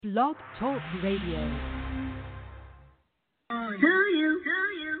Blog Talk Radio.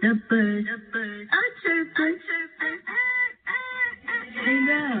 The birds are chirping. Sing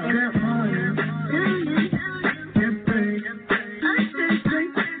out. Good morning to you. The birds are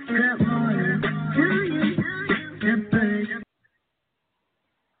chirping. Good morning to you. The birds.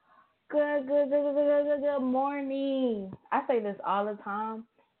 Good morning. I say this all the time,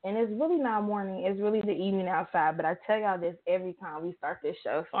 and it's really not morning. It's really the evening outside, but I tell y'all this every time we start this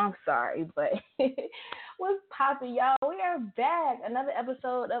show, so I'm sorry, but what's poppin', y'all? We are back. Another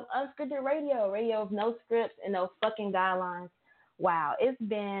episode of Unscripted Radio, radio of no scripts and no fucking guidelines. Wow, I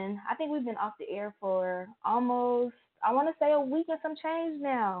think we've been off the air for almost, I want to say a week and some change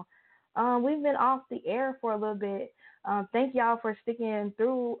now. We've been off the air for a little bit. Thank y'all for sticking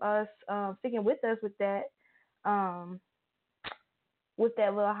with us with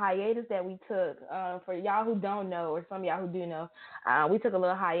that little hiatus that we took. For y'all who don't know, or some of y'all who do know, we took a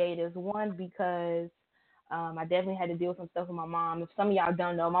little hiatus. One, because I definitely had to deal with some stuff with my mom. If some of y'all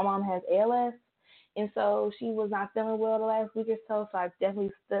don't know, my mom has ALS, and so she was not feeling well the last week or so. So I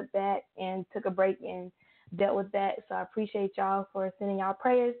definitely stood back and took a break and dealt with that. So I appreciate y'all for sending y'all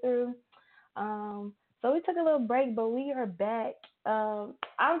prayers through. So we took a little break, but we are back. I'm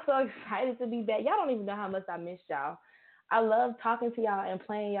so excited to be back. Y'all don't even know how much I miss y'all. I love talking to y'all and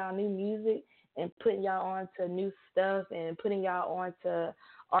playing y'all new music and putting y'all on to new stuff and putting y'all on to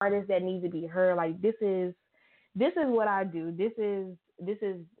artists that need to be heard. Like this is what I do. This is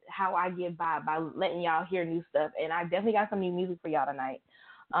how I get by letting y'all hear new stuff. And I definitely got some new music for y'all tonight.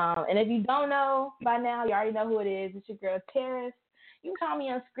 And if you don't know by now, you already know who it is. It's your girl Terrace. You can call me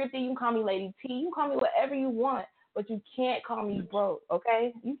Unscripted. You can call me Lady T. You can call me whatever you want, but you can't call me broke,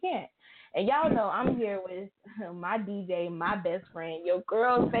 okay? You can't. And y'all know I'm here with my DJ, my best friend, your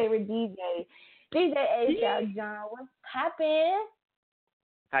girl's favorite DJ, DJ A. John. What's poppin'?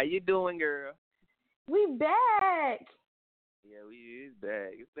 How you doing, girl? We back. Yeah, we is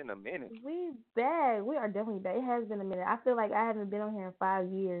back. It's been a minute. We back. We are definitely back. It has been a minute. I feel like I haven't been on here in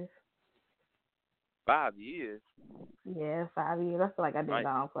 5 years. 5 years? Yeah, 5 years. I feel like I've been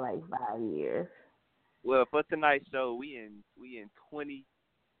gone for like 5 years. Well, for tonight's show, we in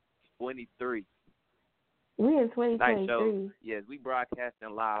 2023. We in 2023. Show, yes, we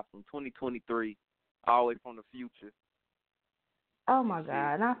broadcasting live from 2023, all the way from the future. Oh my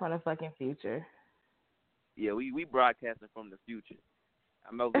God, not from the fucking future. Yeah, we broadcasting from the future.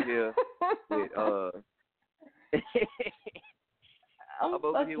 I'm over here with I'm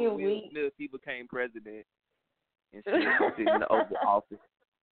over here with Will Smith. He became president and sitting in the Oval Office.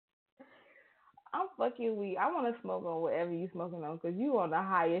 I'm fucking weak. I want to smoke on whatever you smoking on because you on the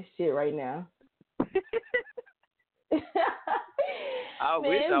highest shit right now. I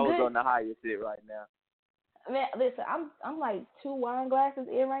wish I was on the highest shit right now. Man, listen, I'm like 2 wine glasses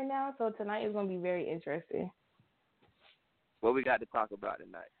in right now, so tonight is gonna be very interesting. What we got to talk about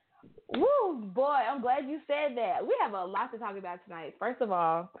tonight? Woo, boy, I'm glad you said that. We have a lot to talk about tonight. First of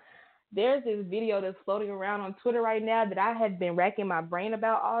all, there's this video that's floating around on Twitter right now that I have been racking my brain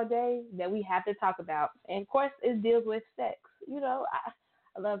about all day that we have to talk about. And, of course, it deals with sex. You know, I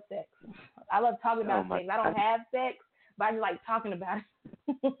love sex. I love talking about sex. I don't have sex, but I just like talking about it.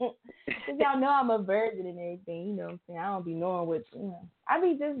 Because y'all know I'm a virgin and everything. You know what I'm saying? I don't be knowing what, I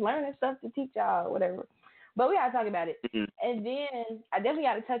be just learning stuff to teach y'all or whatever. But we got to talk about it. Mm-hmm. And then I definitely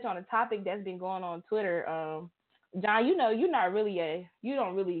got to touch on a topic that's been going on Twitter. John, you know, you're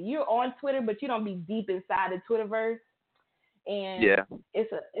on Twitter, but you don't be deep inside the Twitterverse. And yeah,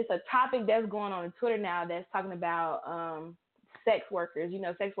 it's a topic that's going on Twitter now that's talking about sex workers. You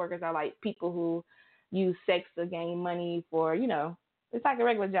know, sex workers are like people who use sex to gain money for, it's like a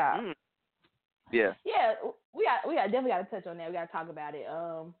regular job. Mm. Yeah. Yeah, we definitely got to touch on that. We got to talk about it.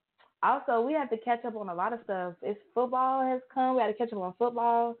 Also, we have to catch up on a lot of stuff. It's football has come. We got to catch up on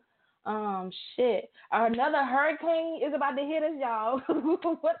football. Shit. Another hurricane is about to hit us, y'all.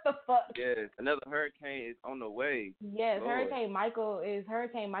 What the fuck? Yes, another hurricane is on the way. Yes, Lord. Hurricane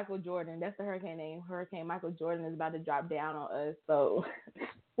Michael Jordan. That's the hurricane name. Hurricane Michael Jordan is about to drop down on us. So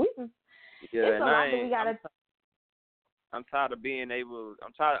it's a lot that we gotta. I'm tired of being able.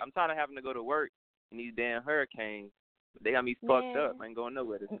 I'm tired of having to go to work in these damn hurricanes. They got me fucked up. I ain't going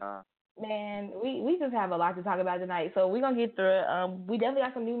nowhere this time. Man, we just have a lot to talk about tonight, so we're gonna get through it. We definitely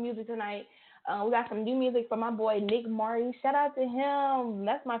got some new music tonight. We got some new music from my boy Nick Marty. Shout out to him.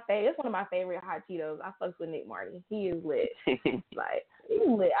 That's my favorite. It's one of my favorite hot Cheetos. I fucks with Nick Marty. He is lit. Like he's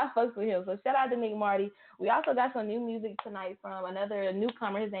lit. I fucks with him. So shout out to Nick Marty. We also got some new music tonight from another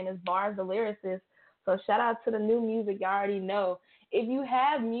newcomer. His name is Bars the Lyricist. So shout out to the new music. You already know. If you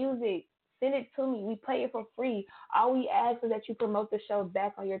have music, Send it to me. We play it for free. All we ask is that you promote the show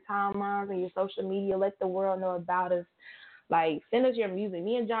back on your timelines and your social media. Let the world know about us. Like, send us your music.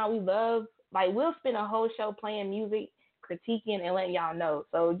 Me and John, we love, like, we'll spend a whole show playing music, critiquing, and letting y'all know.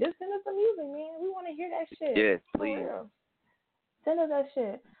 So just send us some music, man. We want to hear that shit. Yes, please. Send us that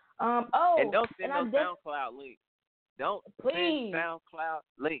shit. And don't send no SoundCloud links. Don't send SoundCloud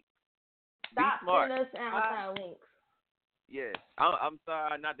links. Stop be smart. Sending us SoundCloud links. Yes. I'm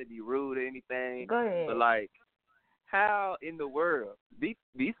sorry not to be rude or anything. Go ahead. But, like, how in the world? Be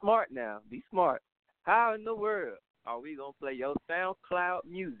smart now. Be smart. How in the world are we going to play your SoundCloud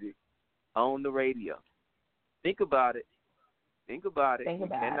music on the radio? Think about it. You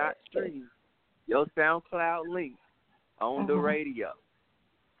cannot stream your SoundCloud link on the radio.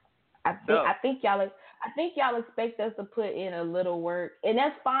 I think y'all expect us to put in a little work, and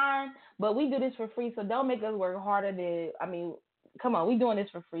that's fine. But we do this for free, so don't make us work harder than. I mean, come on, we doing this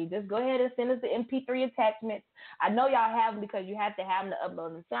for free. Just go ahead and send us the MP3 attachments. I know y'all have them because you have to have them to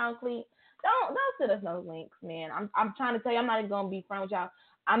upload them to SoundCloud. Don't send us no links, man. I'm trying to tell you, I'm not even gonna be friends with y'all.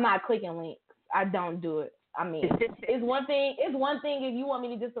 I'm not clicking links. I don't do it. I mean, it's one thing if you want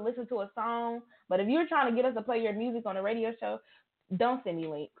me to just listen to a song, but if you're trying to get us to play your music on a radio show, don't send me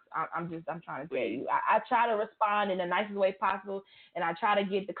links. I'm trying to tell you. I try to respond in the nicest way possible, and I try to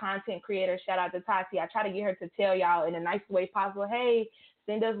get the content creator, shout out to Tati, I try to get her to tell y'all in the nicest way possible, hey,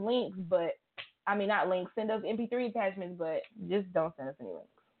 send us links, but, I mean, not links, send us MP3 attachments, but just don't send us any links.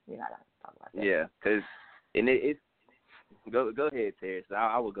 We're not going to talk about that. Yeah, because it's go ahead, Terry. So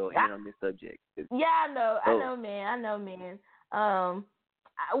I will go in on this subject. Yeah, I know, man.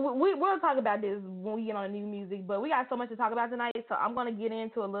 We'll talk about this when we get on the new music, but we got so much to talk about tonight, so I'm going to get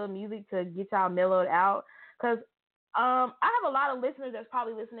into a little music to get y'all mellowed out, because I have a lot of listeners that's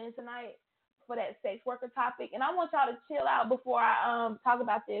probably listening tonight for that sex worker topic, and I want y'all to chill out before I talk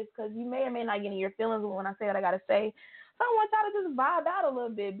about this, because you may or may not get in your feelings when I say what I got to say. So I want y'all to just vibe out a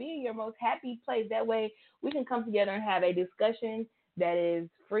little bit, be in your most happy place. That way we can come together and have a discussion that is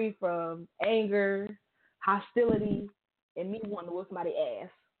free from anger, hostility, and me wanting to whip somebody's ass.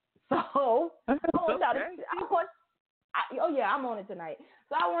 So I want y'all I'm on it tonight.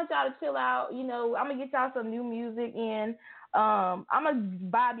 So I want y'all to chill out. You know, I'm gonna get y'all some new music in. I'm gonna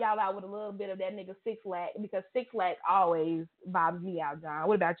vibe y'all out with a little bit of that nigga Six Lack, because Six Lack always vibes me out, John.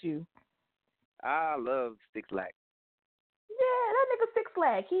 What about you? I love Six Lack. Yeah, that nigga Six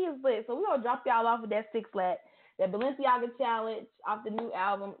Lack, he is lit. So we're gonna drop y'all off with that Six Lack, that Balenciaga challenge off the new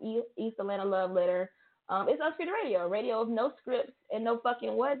album, East Atlanta Love Letter. It's Unscripted Radio of no scripts and no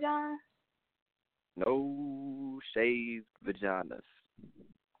fucking what, John? No shade vaginas.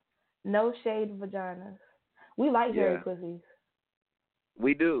 No shade vaginas. We like hairy pussies.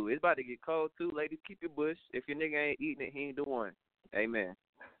 We do. It's about to get cold too, ladies. Keep your bush. If your nigga ain't eating it, he ain't the one. Amen.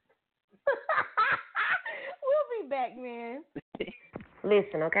 We'll be back, man.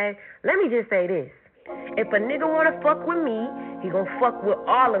 Listen, okay? Let me just say this. If a nigga wanna fuck with me, he gon' fuck with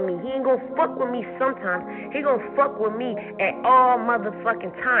all of me. He ain't gon' fuck with me sometimes. He gon' fuck with me at all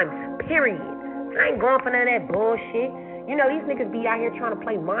motherfucking times, period. I ain't going for none of that bullshit. You know, these niggas be out here trying to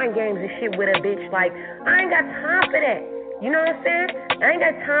play mind games and shit with a bitch. Like, I ain't got time for that. You know what I'm saying? I ain't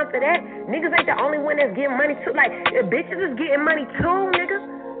got time for that. Niggas ain't the only one that's getting money too. Like, bitches is getting money too, nigga.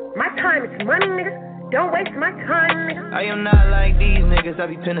 My time is money, nigga. Don't waste my time, nigga. I am not like these niggas. I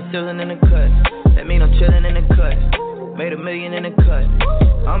be penicillin in the cut. That mean I'm chillin' in the cut. Made $1 million in the cut.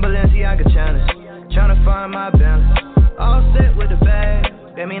 I'm Balenciaga challenge. Tryna find my balance. All set with the bag.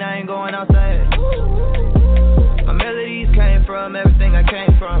 That mean I ain't going outside. My melodies came from everything I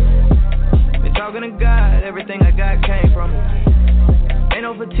came from. Been talking to God. Everything I got came from it. Ain't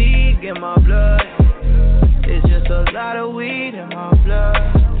no fatigue in my blood. It's just a lot of weed in my blood.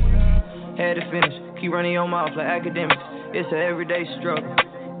 Had to finish. Keep running your mouth like academics. It's an everyday struggle,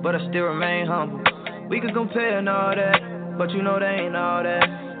 but I still remain humble. We could compare and all that, but you know they ain't all that.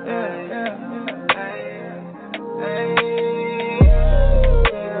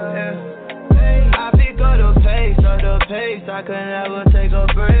 I pick up the pace, I could never take a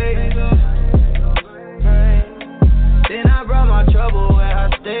break. Then I brought my trouble where I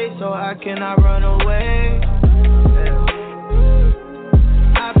stay, so I cannot run away.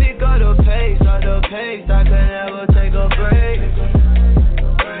 I pick up the pace, I could never take a break.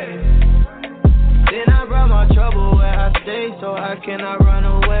 Then I brought my trouble where I stay, so I cannot run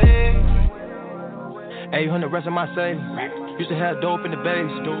away. 800 rest of my savings. Used to have dope in the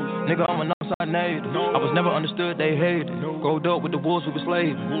base. Nigga, I'm a Northside native. I was never understood, they hated. Growed up with the wolves who were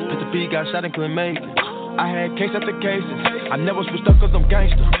slaves. Mr. P got shot and couldn't make it. I had case after cases. I never switched up cause I'm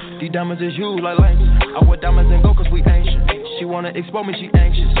gangster. These diamonds is huge like Langston. I wear diamonds and go cause we ancient. She wanna expose me, she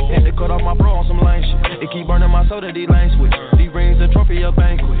anxious. Had to cut off my bro on some lame shit. It keep burning my soul to these lanes switch. These rings a trophy, a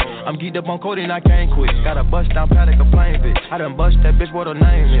banquet. I'm geeked up on codeine, I can't quit. Got a bust down paddock, a plain bitch. I done bust that bitch, what her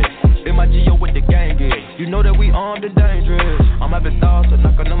name is. In my G.O. with the gang is. You know that we armed and dangerous. I'm having thoughts, so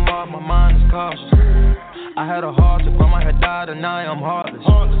knock on them off, my mind is cautious. I had a heart to grandma had died and now I'm heartless.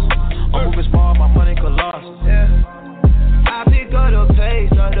 I'm moving small, my money colossal. Yeah. I pick up the pace,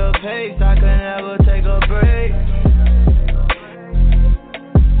 I can never take a break.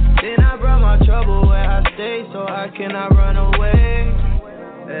 Then I brought my trouble where I stay, so I cannot run away.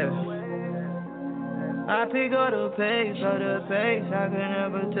 Yeah. I pick up the pace, I can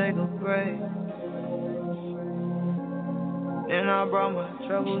never take a break. Then I brought my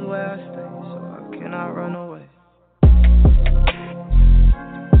troubles where I stay, so I cannot run away.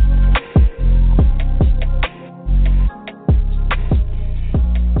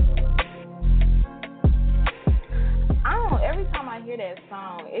 Every time I hear that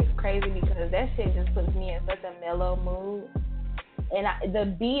song, it's crazy because that shit just puts me in such a mellow mood. And the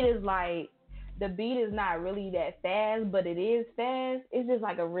beat is not really that fast, but it is fast. It's just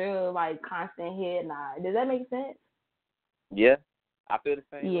like a real like constant head nod. Does that make sense? Yeah, I feel the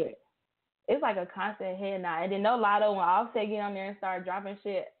same. Yeah. It's like a constant head nod. And then no Lotto, when Offset get on there and start dropping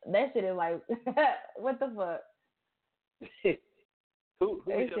shit, that shit is like, what the fuck? Who's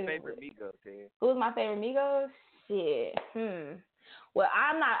your favorite Migos, Ted? Who's my favorite Migos? Shit. Well,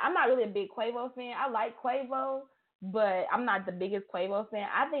 I'm not really a big Quavo fan. I like Quavo, but I'm not the biggest Quavo fan.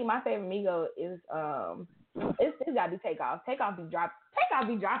 I think my favorite Migo is it's gotta be Takeoff. Takeoff be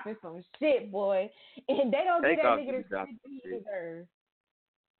dropping some shit, boy. And they don't give that nigga the credit he deserves.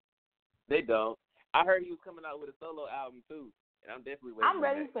 They don't. I heard he was coming out with a solo album too, and I'm definitely waiting. I'm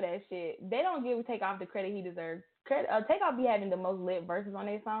ready for that shit. They don't give Takeoff the credit he deserves. Takeoff be having the most lit verses on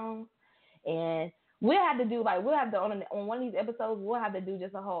their songs, and we'll have to on one of these episodes, we'll have to do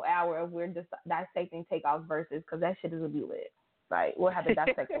just a whole hour of we're just dissecting Takeoff's verses because that shit is gonna be lit. Like we'll have to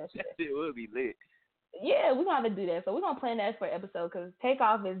dissect that shit. That shit will be lit. Yeah, we're gonna have to do that. So we're gonna plan that for an episode because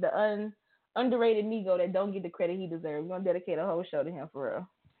Takeoff is the underrated Migo that don't get the credit he deserves. We're gonna dedicate a whole show to him for real.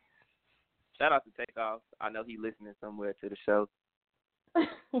 Shout out to Takeoff. I know he's listening somewhere to the show.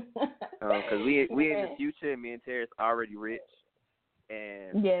 Because we in the future, and me and Terrence already rich,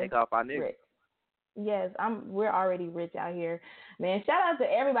 and Takeoff our nigga. Rich. Yes, we're already rich out here. Man, shout out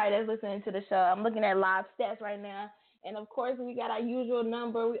to everybody that's listening to the show. I'm looking at live stats right now. And, of course, we got our usual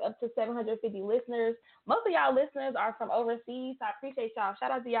number. We're up to 750 listeners. Most of y'all listeners are from overseas, so I appreciate y'all.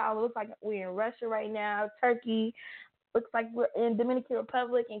 Shout out to y'all. It looks like we're in Russia right now, Turkey. Looks like we're in Dominican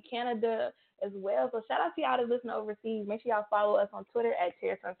Republic and Canada as well. So shout out to y'all that listen overseas. Make sure y'all follow us on Twitter at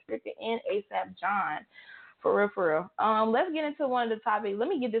Unscripted and ASAP John. For real. Let's get into one of the topics. Let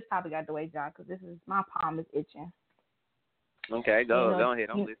me get this topic out the way, John, because my palm is itching. Okay, go ahead.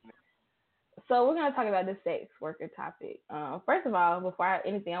 I'm listening. So we're gonna talk about the sex worker topic. First of all, before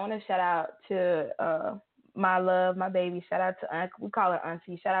anything, I want to shout out to my love, my baby. Shout out to we call her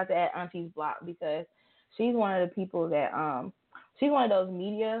Auntie. Shout out to Auntie's Block because she's one of the people that she's one of those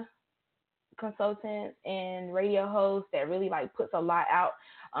media consultants and radio hosts that really like puts a lot out.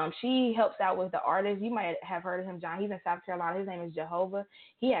 She helps out with the artists. You might have heard of him, John. He's in South Carolina. His name is Jehovah.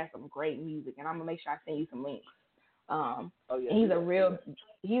 He has some great music, and I'm gonna make sure I send you some links.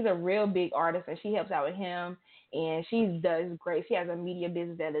 He's a real big artist, and she helps out with him. And she does great. She has a media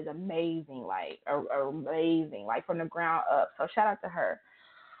business that is amazing, amazing, from the ground up. So shout out to her.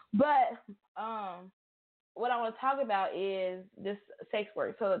 But what I want to talk about is this sex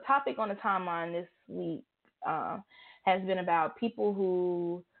work. So the topic on the timeline this week has been about people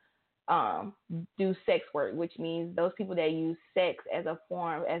who do sex work, which means those people that use sex as a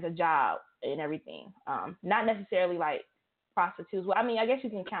form, as a job and everything. Not necessarily like prostitutes. Well, I mean, I guess you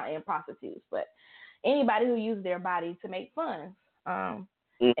can count in prostitutes, but anybody who uses their body to make funds.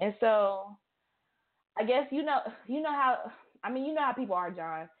 And so I guess you know how people are,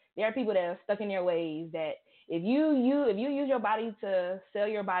 John. There are people that are stuck in their ways that if you use your body to sell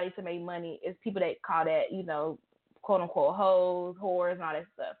your body to make money, it's people that call that, quote unquote hoes, whores, and all that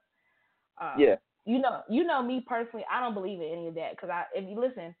stuff. You know me personally, I don't believe in any of that because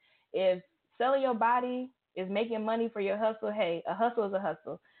if selling your body is making money for your hustle, hey, a hustle is a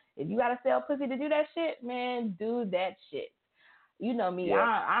hustle. If you gotta sell pussy to do that shit, man, do that shit. You know me,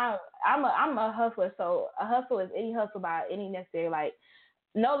 I'm a hustler, so a hustle is any hustle by any necessary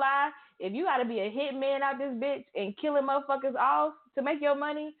no lie, if you gotta be a hitman out this bitch and killing motherfuckers off to make your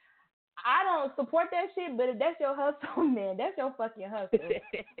money, I don't support that shit, but if that's your hustle, man, that's your fucking hustle.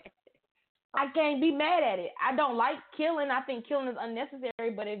 I can't be mad at it. I don't like killing. I think killing is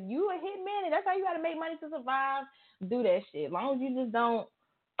unnecessary. But if you a hitman and that's how you got to make money to survive, do that shit. As long as you just don't,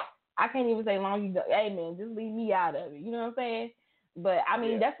 I can't even say as long as you don't, hey, man, just leave me out of it. You know what I'm saying? But, I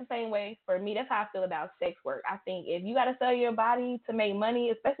mean, that's the same way for me. That's how I feel about sex work. I think if you got to sell your body to make money,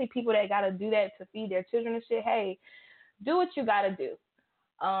 especially people that got to do that to feed their children and shit, hey, do what you got to do.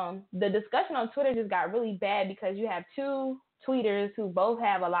 The discussion on Twitter just got really bad because you have two tweeters who both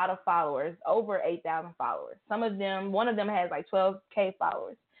have a lot of followers, over 8,000 followers. One of them has like 12K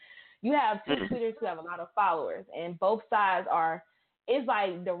followers. You have two tweeters who have a lot of followers, and both sides it's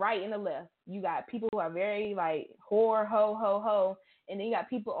like the right and the left. You got people who are very like whore, ho, ho, ho, and then you got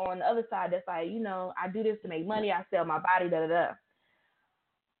people on the other side that's like, I do this to make money, I sell my body, da da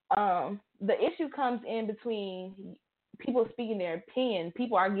da. The issue comes in between people speaking their opinion.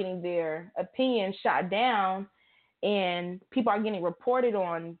 People are getting their opinion shot down, and people are getting reported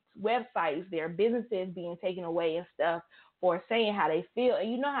on websites, their businesses being taken away and stuff for saying how they feel.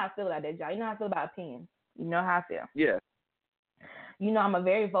 And you know how I feel about that, John. You know how I feel about opinions. You know how I feel. Yeah. I'm a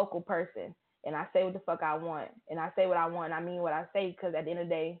very vocal person, and I say what the fuck I want, and I say what I want, and I mean what I say, because at the end of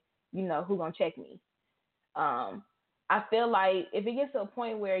the day, who's going to check me? I feel like if it gets to a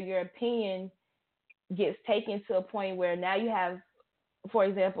point where your opinion gets taken to a point where now you have, for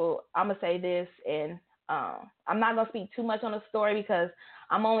example, I'm going to say this, and I'm not going to speak too much on the story because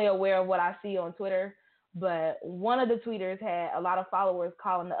I'm only aware of what I see on Twitter, but one of the tweeters had a lot of followers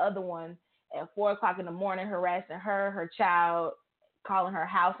calling the other one at 4 o'clock in the morning, harassing her child, calling her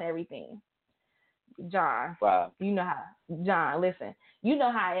house and everything. John, wow. John, listen, you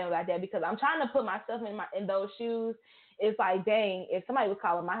know how I am about that, because I'm trying to put myself in those shoes. It's like, dang, if somebody was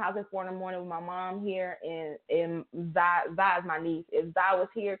calling my house at 4 in the morning with my mom here and Zai's my niece, if Zai was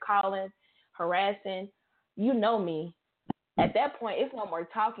here calling, harassing, me. At that point, it's no more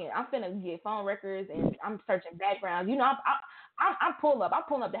talking. I'm finna get phone records and I'm searching backgrounds. I'm pulling up. I'm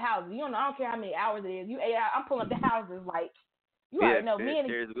pulling up the houses. I don't care how many hours it is. I'm pulling up the houses like, you already know. Me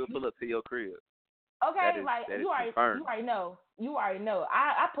and we'll pull up to your crib. Okay, you already know. You already know.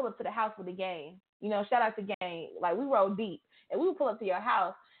 I pull up to the house with the gang. Shout out to gang. Like, we roll deep, and we will pull up to your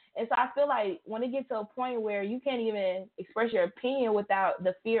house. And so I feel like when it gets to a point where you can't even express your opinion without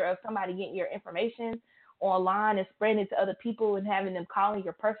the fear of somebody getting your information online and spreading it to other people and having them calling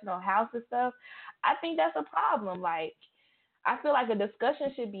your personal house and stuff, I think that's a problem. Like, I feel like a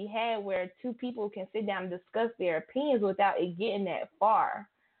discussion should be had where two people can sit down and discuss their opinions without it getting that far.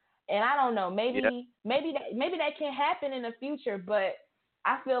 And I don't know, maybe that can happen in the future, but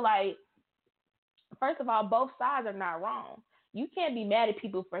I feel like, first of all, both sides are not wrong. You can't be mad at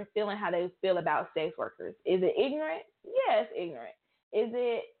people for feeling how they feel about sex workers. Is it ignorant? Yeah, it's ignorant. Is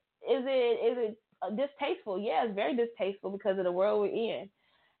it distasteful? Yeah, it's very distasteful because of the world we're in.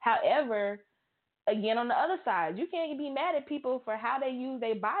 However, again, on the other side, you can't be mad at people for how they use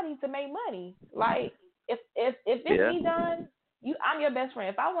their body to make money. Like, if it's me done, I'm your best friend.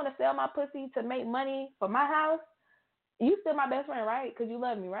 If I want to sell my pussy to make money for my house, you still my best friend, right? Because you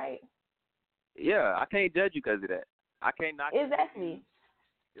love me, right? Yeah, I can't judge you because of that. I can't knock you. Exactly.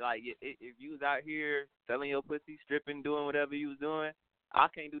 Like, if you was out here selling your pussy, stripping, doing whatever you was doing, I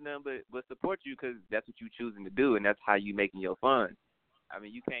can't do nothing but support you because that's what you choosing to do, and that's how you making your funds. I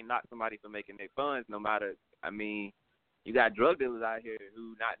mean, you can't knock somebody for making their funds no matter, you got drug dealers out here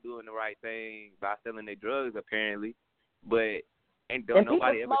who not doing the right thing by selling their drugs, apparently, but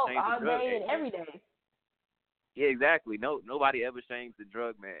nobody ever changed the drug man. Every day. Yeah, exactly. Nobody ever shames the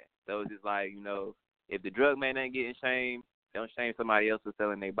drug man. So it's just like, if the drug man ain't getting shamed, don't shame somebody else for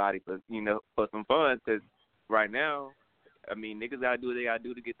selling their body for some funds. Because right now, niggas gotta do what they gotta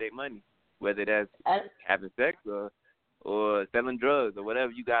do to get their money, whether that's having sex or selling drugs or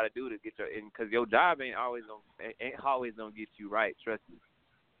whatever you gotta do to get because your job ain't always gonna get you right. Trust me.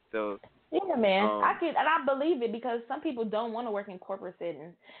 So. Yeah, man, I believe it, because some people don't want to work in corporate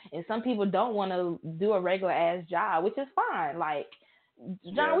settings, and some people don't want to do a regular ass job, which is fine. Like,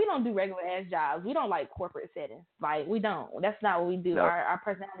 John, we don't do regular ass jobs. We don't like corporate settings. Like, we don't. That's not what we do. No. Our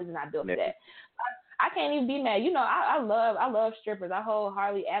personality is not built for that. I can't even be mad. I love strippers. I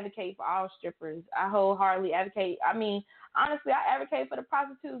wholeheartedly advocate for all strippers. I wholeheartedly advocate. Honestly, I advocate for the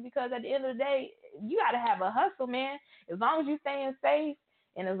prostitutes, because at the end of the day, you got to have a hustle, man. As long as you're staying safe,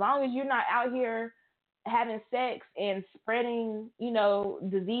 and as long as you're not out here having sex and spreading,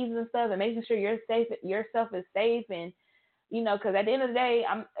 diseases and stuff, and making sure yourself is safe, and, because at the end of the day,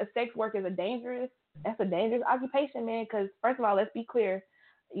 a sex work is a dangerous occupation, man. Because first of all, let's be clear,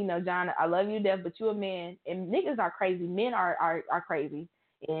 John, I love you to death, but you a man, and niggas are crazy. Men are crazy,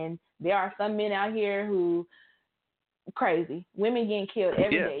 and there are some men out here who crazy. Women getting killed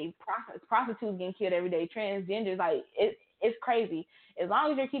every day. prostitutes getting killed every day, transgenders, like it's crazy. As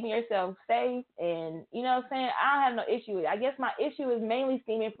long as you're keeping yourself safe and, you know what I'm saying, I don't have no issue with it. I guess my issue is mainly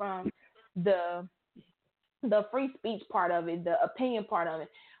stemming from the free speech part of it, the opinion part of it.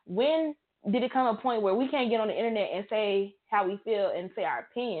 When did it come a point where we can't get on the internet and say how we feel and say our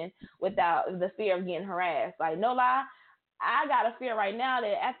opinion without the fear of getting harassed? Like, no lie, I got a fear right now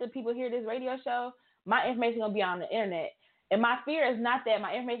that after people hear this radio show, my information going to be on the internet. And my fear is not that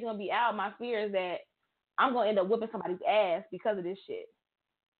my information going to be out. My fear is that I'm going to end up whipping somebody's ass because of this shit.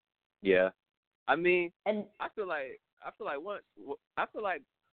 Yeah. I mean, and I feel like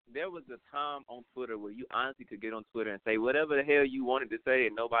there was a time on Twitter where you honestly could get on Twitter and say whatever the hell you wanted to say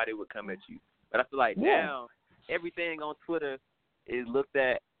and nobody would come at you. But I feel like now everything on Twitter is looked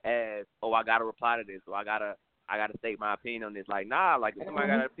at as, oh, I got to reply to this, or I gotta state my opinion on this. Like, nah, like if somebody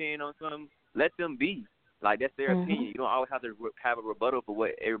got an opinion on something, let them be. Like, that's their opinion. You don't always have to have a rebuttal for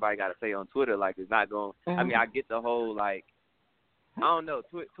what everybody got to say on Twitter. Like, it's not going I mean, I get the whole, like, I don't know.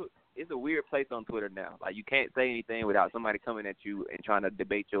 It's a weird place on Twitter now. Like, you can't say anything without somebody coming at you and trying to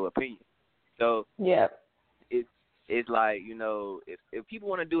debate your opinion. So, it's like, you know, if people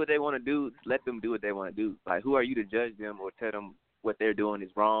want to do what they want to do, let them do what they want to do. Like, who are you to judge them or tell them what they're doing is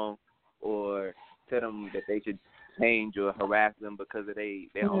wrong, or tell them that they should change or harass them because of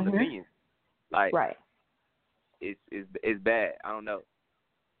their own opinion? Like, it's bad. I don't know.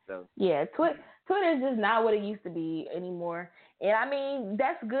 So yeah, Twitter is just not what it used to be anymore. And I mean,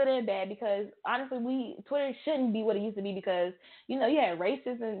 that's good and bad, because honestly, Twitter shouldn't be what it used to be, because, you know, you had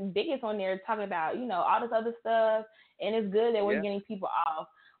racists and bigots on there talking about, you know, all this other stuff, and it's good that we're getting people off.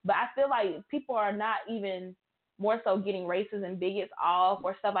 But I feel like people are not even more so getting racists and bigots off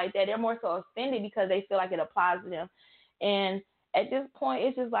or stuff like that. They're more so offended because they feel like it applies to them. And at this point,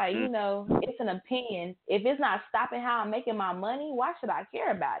 it's just like, you know, it's an opinion. If it's not stopping how I'm making my money, why should I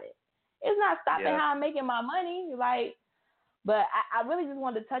care about it? It's not stopping how I'm making my money. Like, but I really just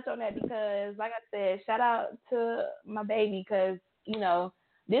wanted to touch on that because, like I said, shout out to my baby, because, you know,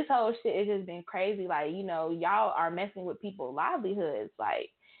 this whole shit has just been crazy. Like, you know, y'all are messing with people's livelihoods, like,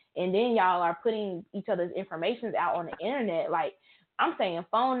 and then y'all are putting each other's information out on the internet. Like, I'm saying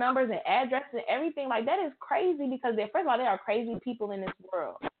phone numbers and addresses and everything. Like, that is crazy, because first of all, there are crazy people in this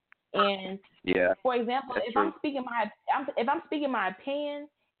world. And for example, if I'm speaking my opinion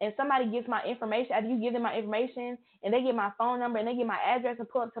and somebody gets my information, after you give them my information and they get my phone number and they get my address and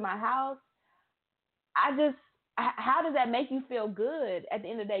pull up to my house, how does that make you feel good at the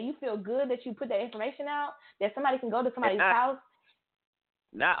end of the day? You feel good that you put that information out, that somebody can go to somebody's house.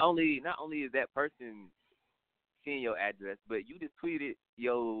 Not only is that person seeing your address, but you just tweeted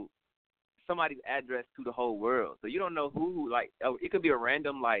somebody's address to the whole world. So you don't know who, like, it could be a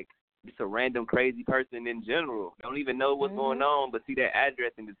random, like, just a random crazy person in general. Don't even know what's going on, but see that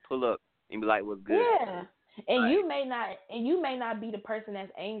address and just pull up and be like, what's good? Yeah. And like, you may not be the person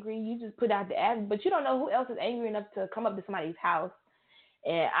that's angry. You just put out the address, but you don't know who else is angry enough to come up to somebody's house.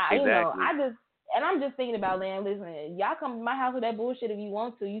 And I'm just thinking about, listen, y'all come to my house with that bullshit if you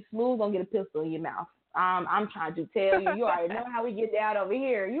want to. You smooth gonna get a pistol in your mouth. I'm trying to tell you. You already know how we get down over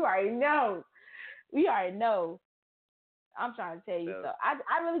here. You already know. We already know. I'm trying to tell you. So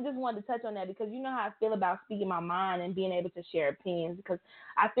I really just wanted to touch on that, because you know how I feel about speaking my mind and being able to share opinions, because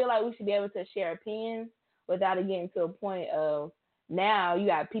I feel like we should be able to share opinions without it getting to a point of, now you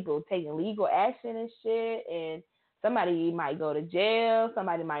got people taking legal action and shit, and somebody might go to jail,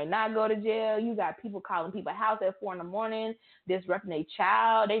 somebody might not go to jail. You got people calling people's house at 4 a.m, disrupting their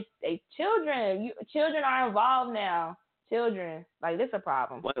child. They children. Children are involved now. Children, like, this a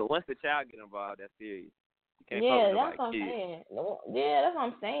problem. Once the child get involved, that's serious. Yeah, that's what I'm saying. Yeah, that's what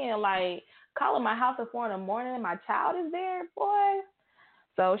I'm saying. Like, calling my house at 4 a.m, my child is there, boy.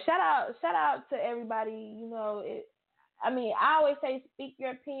 So shout out to everybody. You know, I always say speak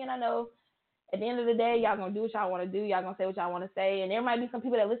your opinion. I know at the end of the day, y'all gonna do what y'all want to do. Y'all gonna say what y'all want to say, and there might be some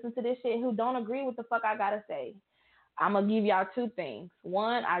people that listen to this shit who don't agree with the fuck I gotta say. I'm gonna give y'all two things.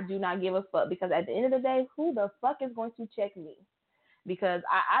 One, I do not give a fuck, because at the end of the day, who the fuck is going to check me? Because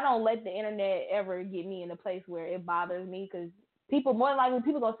I don't let the internet ever get me in a place where it bothers me, because more than likely,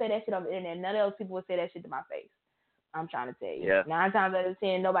 people gonna say that shit on the internet. None of those people will say that shit to my face. I'm trying to tell you. Yeah. 9 times out of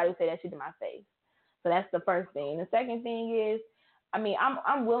 10, nobody will say that shit to my face. So that's the first thing. The second thing is,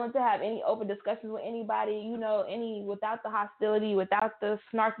 I'm willing to have any open discussions with anybody, you know, without the hostility, without the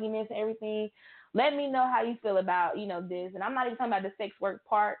snarkiness and everything. Let me know how you feel about, you know, this. And I'm not even talking about the sex work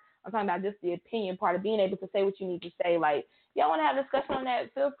part. I'm talking about just the opinion part of being able to say what you need to say. Like, y'all want to have a discussion on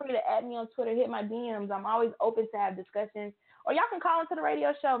that, feel free to add me on Twitter, hit my DMs. I'm always open to have discussions. Or y'all can call into the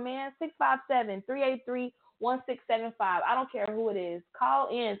radio show, man, 1675. I don't care who it is. Call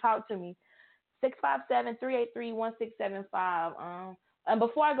in, talk to me. 657-383-1675. And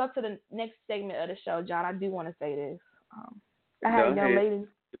before I go to the next segment of the show, John, I do want to say this. I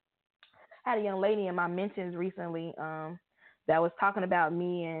had a young lady in my mentions recently that was talking about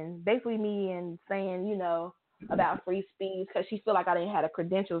me and basically me and saying, you know, about free speech because she feel like I didn't have the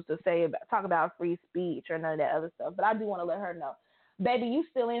credentials to talk about free speech or none of that other stuff. But I do want to let her know, baby, you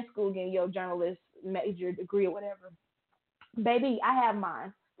still in school getting your journalist major degree or whatever. Baby, I have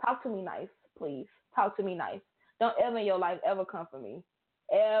mine. Talk to me nice, please. Talk to me nice. Don't ever in your life ever come for me.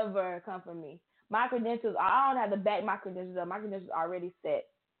 Ever come for me. My credentials, I don't have to back my credentials up. My credentials are already set.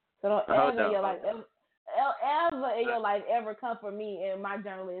 So don't ever in your life, ever come for me and my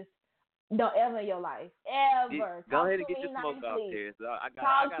journalist. Don't ever in your life. Ever. Go ahead and get your smoke off there. So I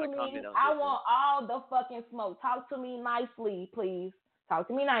got to comment on I want all the fucking smoke. Talk to me nicely, please. Talk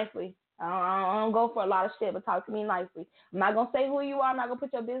to me nicely. I don't go for a lot of shit, but talk to me nicely. I'm not going to say who you are. I'm not going to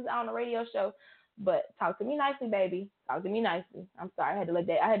put your business out on the radio show. But talk to me nicely, baby. Talk to me nicely. I'm sorry. I had to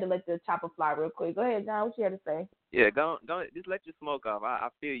let the chopper fly real quick. Go ahead, John. What you had to say? Yeah, go just let your smoke off. I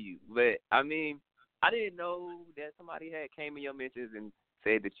feel you. But, I mean, I didn't know that somebody had came in your mentions and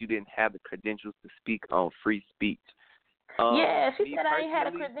said that you didn't have the credentials to speak on free speech. Yeah, she said I ain't had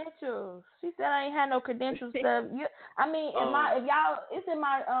the credentials. She said I ain't had no credentials. If y'all, it's in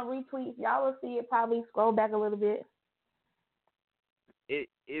my retweets. Y'all will see it. Probably scroll back a little bit. If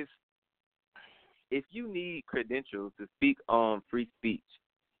you need credentials to speak on free speech,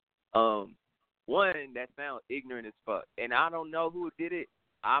 one, that sounds ignorant as fuck, and I don't know who did it.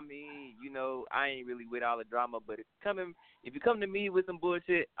 I mean, you know, I ain't really with all the drama, but if you come to me with some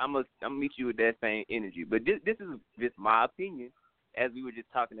bullshit, I'm gonna meet you with that same energy. But this is just my opinion, as we were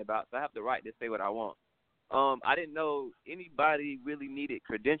just talking about, so I have the right to say what I want. I didn't know anybody really needed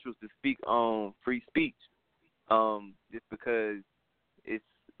credentials to speak on free speech, just because it's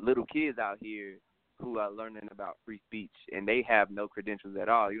little kids out here who are learning about free speech, and they have no credentials at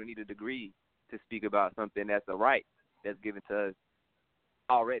all. You don't need a degree to speak about something that's a right that's given to us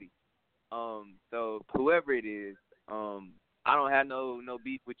already. So whoever it is, I don't have no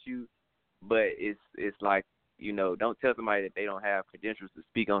beef with you, but it's like, you know, don't tell somebody that they don't have credentials to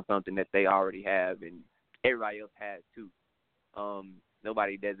speak on something that they already have and everybody else has too.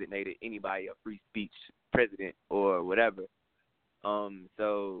 Nobody designated anybody a free speech president or whatever.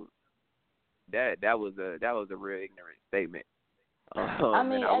 So that was a real ignorant statement. I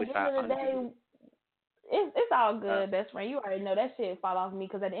mean, at the end of the day, it's all good, best friend. You already know that shit fall off me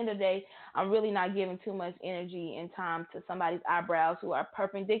because at the end of the day, I'm really not giving too much energy and time to somebody's eyebrows who are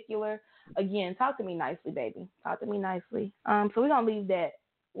perpendicular. Again, talk to me nicely, baby. Talk to me nicely. So we're going to leave that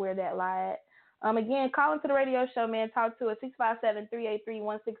where that lie at. Again, call into the radio show, man. Talk to us,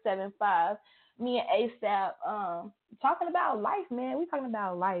 657-383-1675. Me and ASAP talking about life, man. We talking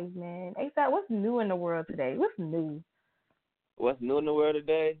about life, man. ASAP, what's new in the world today? What's new? What's new in the world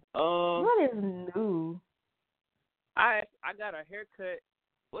today? What is new? I got a haircut.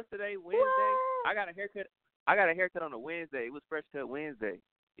 What's today? Wednesday. What? I got a haircut on a Wednesday. It was Fresh Cut Wednesday.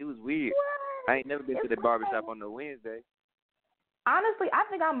 It was weird. What? I ain't never been to the barbershop on a Wednesday. Honestly, I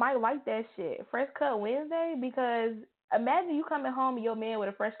think I might like that shit, Fresh Cut Wednesday, because imagine you coming home and your man with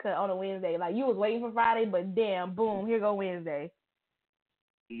a fresh cut on a Wednesday. Like, you was waiting for Friday, but damn, boom, here go Wednesday.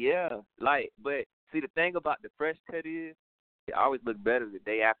 Yeah, but see, the thing about the fresh cut is, it always look better the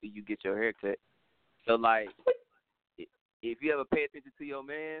day after you get your haircut. So, if you ever pay attention to your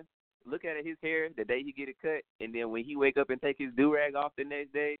man, look at his hair the day he get it cut, and then when he wake up and take his do-rag off the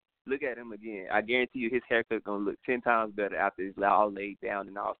next day, look at him again. I guarantee you his haircut going to look 10 times better after it's all laid down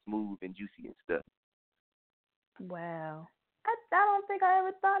and all smooth and juicy and stuff. Wow. I don't think I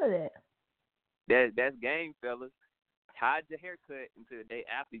ever thought of that. That's game, fellas. Hide your haircut until the day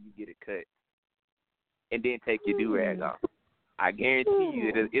after you get it cut, and then take your do-rag off. I guarantee you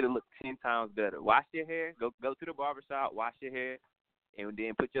it'll look 10 times better. Wash your hair. Go to the barbershop, wash your hair, and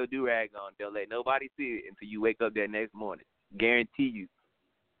then put your do-rag on. Don't let nobody see it until you wake up that next morning. Guarantee you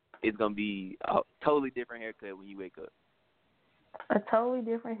it's going to be a totally different haircut when you wake up. A totally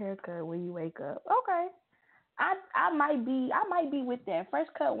different haircut when you wake up. Okay. I might be with that. Fresh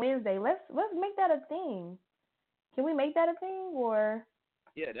Cut Wednesday. Let's make that a thing. Can we make that a thing or?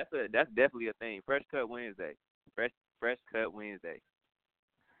 Yeah, that's definitely a thing. Fresh Cut Wednesday. Fresh Cut Wednesday.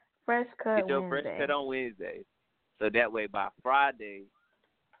 Fresh Cut Get your Wednesday. fresh cut on Wednesday. So that way by Friday,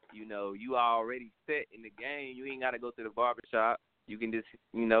 you know, you already set in the game. You ain't got to go to the barbershop. You can just,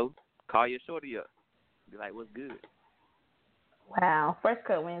 you know, call your shorty up. Be like, what's good? Wow, Fresh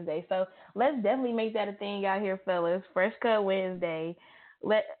Cut Wednesday. So let's definitely make that a thing out here, fellas. Fresh Cut Wednesday.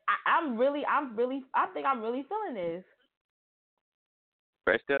 I think I'm really feeling this.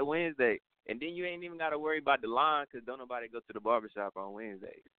 Fresh Cut Wednesday. And then you ain't even got to worry about the line because don't nobody go to the barbershop on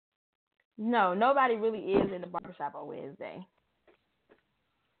Wednesdays. No, nobody really is in the barbershop on Wednesday.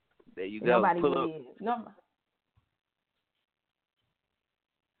 There you go. Nobody Pull really up. is. No.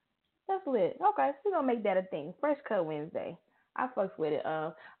 That's lit. Okay, we're gonna make that a thing. Fresh Cut Wednesday. I fucks with it.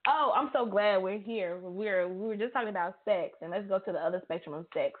 I'm so glad we're here. We were just talking about sex, and let's go to the other spectrum of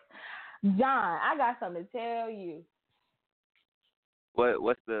sex. John, I got something to tell you.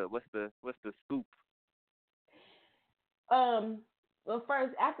 What's the scoop? Well,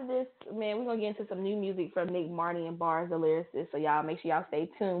 first, after this, man, we're gonna get into some new music from Nick Marty and Bars the lyricist. So y'all make sure y'all stay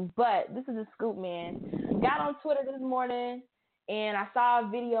tuned. But this is the scoop, man. Got on Twitter this morning, and I saw a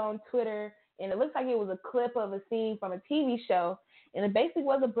video on Twitter, and it looks like it was a clip of a scene from a TV show, and it basically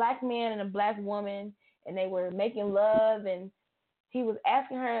was a black man and a black woman, and they were making love, and he was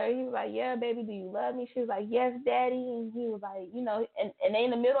asking her, he was like, yeah, baby, do you love me? She was like, yes, daddy. And he was like, and they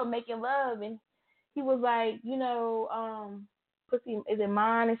in the middle of making love, and he was like, pussy, is it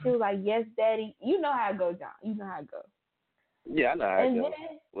mine? And she was like, yes, daddy. You know how it goes, John. You know how it goes. Yeah, I know how it goes.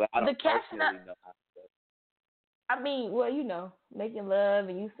 Well, I don't the caption personally know how it goes. I mean, well, making love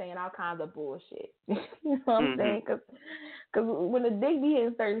and you saying all kinds of bullshit. You know what I'm saying? Because when the dick be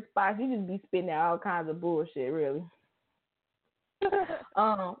in certain spots, you just be spitting out all kinds of bullshit, really.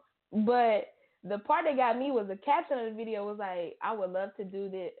 But the part that got me was the caption of the video was like, I would love to do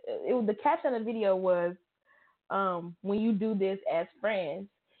this. The caption of the video was, when you do this as friends.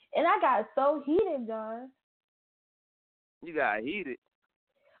 And I got so heated, John. You got heated.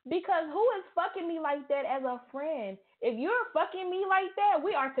 Because who is fucking me like that as a friend? If you're fucking me like that,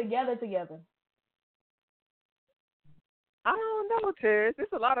 we are together. I don't know, Terrence. There's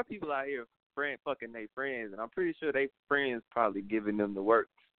a lot of people out here fucking their friends, and I'm pretty sure they friends probably giving them the work.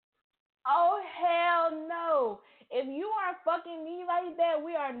 Oh, hell no. If you are fucking me like that,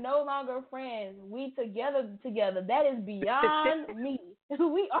 we are no longer friends. We together. That is beyond me.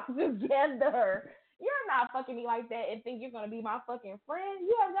 We are together. You're not fucking me like that and think you're going to be my fucking friend.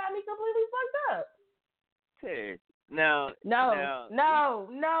 You have got me completely fucked up. Terrence, now. No.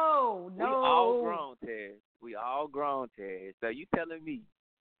 We all grown, Terrence. We all grown, Terrence. So you telling me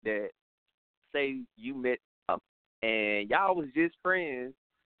that, say you met up and y'all was just friends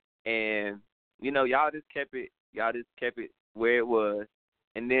and, y'all just kept it where it was.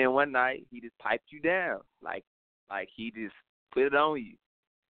 And then one night he just piped you down. Like he just put it on you.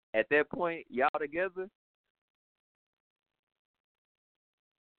 At that point, y'all together?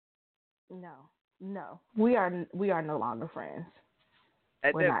 No. We are no longer friends.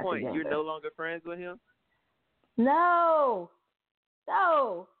 At We're that point, together. you're no longer friends with him? No.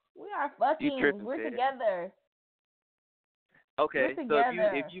 We are fucking. We're Ted. together. Okay, We're so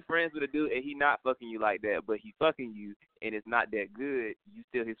together. if you friends with a dude and he not fucking you like that, but he fucking you and it's not that good, you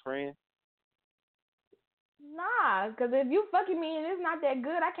still his friend? Nah, because if you fucking me and it's not that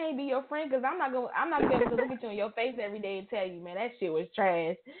good, I can't be your friend because I'm not gonna be able to look at you in your face every day and tell you, man, that shit was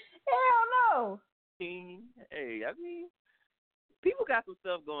trash. Hell no. Hey, I mean, people got some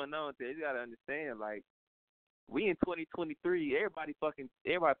stuff going on there. You gotta understand, like, we in 2023, everybody fucking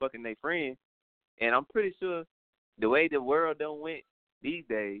their friend, and I'm pretty sure the way the world don't went these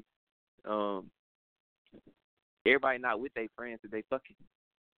days, everybody not with their friends that they fucking.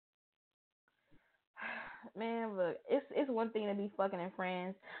 Man, look, it's one thing to be fucking in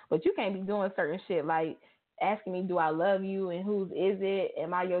friends, but you can't be doing certain shit like asking me, do I love you, and whose is it?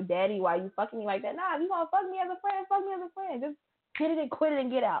 Am I your daddy? Why you fucking me like that? Nah, if you gonna fuck me as a friend, fuck me as a friend. Just hit it and quit it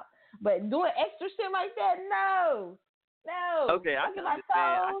and get out. But doing extra shit like that, no. Okay, I can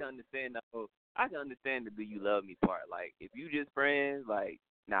understand the do you love me part. Like, if you just friends, like,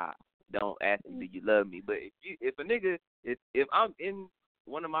 nah, don't ask me do you love me. But if a nigga, if I'm in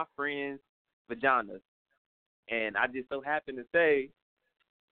one of my friends' vaginas and I just so happen to say,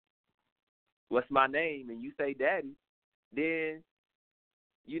 what's my name? And you say daddy, then,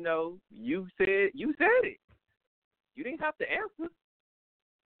 you said it. You didn't have to answer.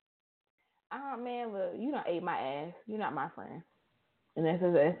 Man, look, you done ate my ass. You're not my friend. And that's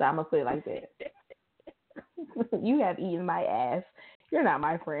I'm going to put it like that. You have eaten my ass. You're not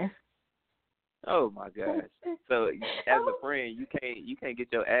my friend. Oh, my gosh. So, as a friend, you can't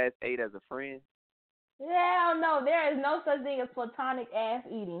get your ass ate as a friend? Hell no. There is no such thing as platonic ass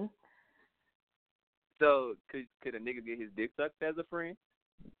eating. So, could a nigga get his dick sucked as a friend?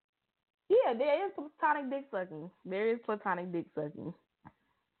 Yeah, there is platonic dick sucking.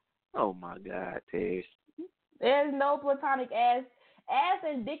 Oh, my God, Tish. There's no platonic ass. Ass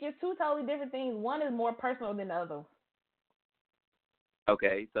and dick is two totally different things. One is more personal than the other.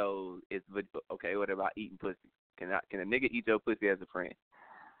 Okay, so okay. What about eating pussy? Can a nigga eat your pussy as a friend?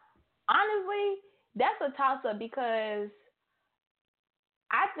 Honestly, that's a toss up because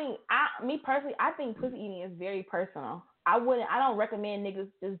me personally, I think pussy eating is very personal. I don't recommend niggas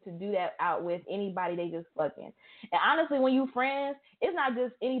just to do that out with anybody they just fucking. And honestly, when you friends, it's not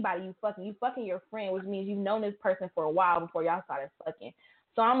just anybody you fucking. You fucking your friend, which means you've known this person for a while before y'all started fucking.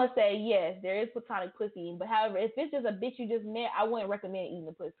 So I'm gonna say yes, there is platonic pussy eating. But however, if it's just a bitch you just met, I wouldn't recommend eating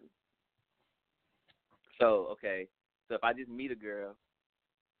the pussy. So okay, so if I just meet a girl,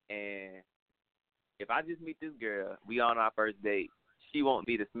 and if I just meet this girl, we on our first date, she want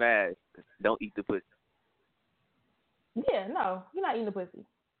me to smash. Don't eat the pussy. Yeah, no, you're not eating the pussy.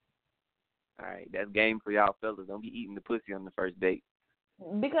 All right, that's game for y'all fellas. Don't be eating the pussy on the first date.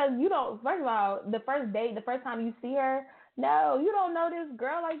 Because you don't, first of all, the first date, the first time you see her, no, you don't know this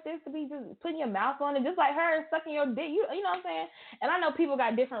girl like this to be just putting your mouth on it, just like her sucking your dick. You know what I'm saying? And I know people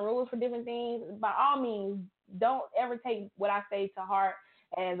got different rules for different things. By all means, don't ever take what I say to heart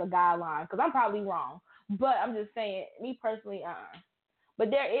as a guideline, because I'm probably wrong. But I'm just saying, me personally, But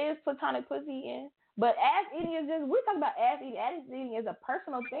there is platonic pussy eating. But ass eating is just, we're talking about ass eating. Ass eating is a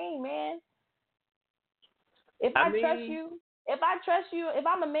personal thing, man. If I trust you, if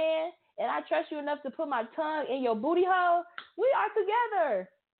I'm a man and I trust you enough to put my tongue in your booty hole, we are together.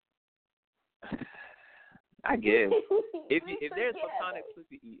 I guess. if there's platonic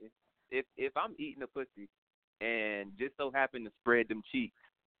pussy eating, if I'm eating a pussy and just so happen to spread them cheeks,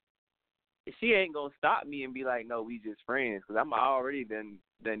 she ain't gonna stop me and be like, no, we just friends, because I'm already done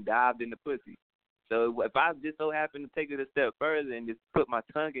dived in the pussy. So if I just so happen to take it a step further and just put my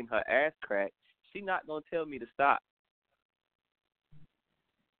tongue in her ass crack, she not gonna tell me to stop.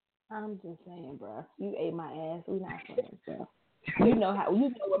 I'm just saying, bro. You ate my ass. We not friends, bro. You know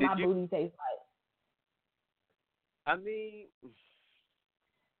what my booty tastes like. I mean,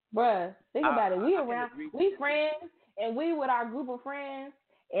 bruh, think about it. We friends, and we with our group of friends.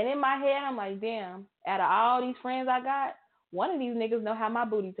 And in my head, I'm like, damn, out of all these friends I got, one of these niggas know how my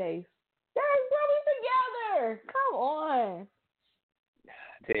booty tastes. That's where we together. Come on.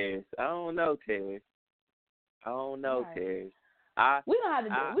 Tez, I don't know, Tez. We gonna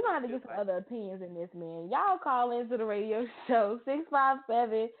have to get some other opinions in this, man. Y'all call into the radio show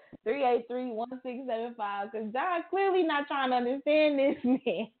 657-383-1675, because John clearly not trying to understand this,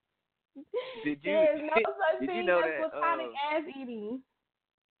 man. There's no such thing as platonic ass eating.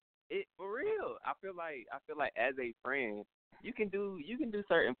 For real. I feel like as a friend, you can do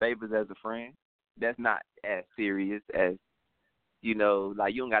certain favors as a friend. That's not as serious as,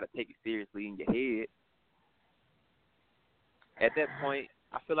 like you don't gotta take it seriously in your head. At that point,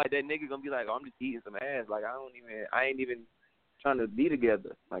 I feel like that nigga gonna be like, oh, I'm just eating some ass. Like I ain't even trying to be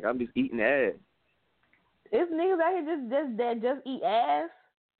together. Like I'm just eating ass. It's niggas out here that just eat ass.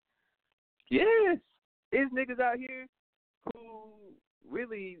 Yes, it's niggas out here who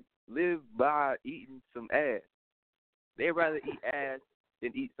really live by eating some ass. They'd rather eat ass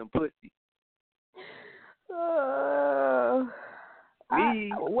than eat some pussy.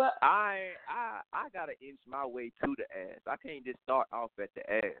 I gotta inch my way to the ass. I can't just start off at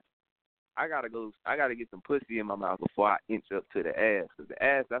the ass. I gotta get some pussy in my mouth before I inch up to the ass. Cause the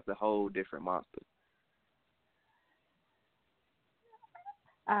ass, that's a whole different monster.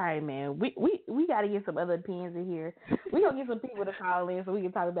 All right, man. We got to get some other opinions in here. We gonna get some people to call in so we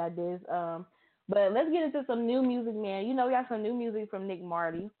can talk about this. But let's get into some new music, man. We got some new music from Nick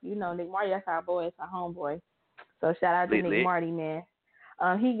Marty. Nick Marty, that's our boy, it's our homeboy. So shout out to Nick Marty, man.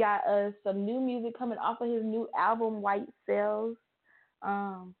 He got us some new music coming off of his new album, White Cells.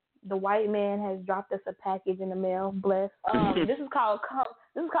 The white man has dropped us a package in the mail. Bless. This is called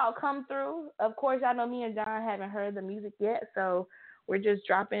Come Through. Of course, y'all know me and John haven't heard the music yet, so we're just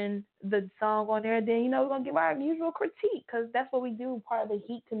dropping the song on there. Then, we're going to give our usual critique, because that's what we do, part of the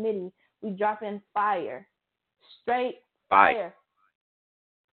Heat Committee. We drop in fire. Straight fire.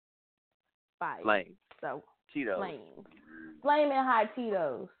 Fire. Flame. So, Cheetos. Flaming hot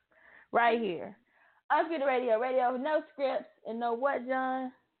Cheetos. Right here. Unscripted Radio, no scripts, and no what,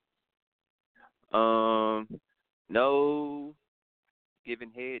 John? No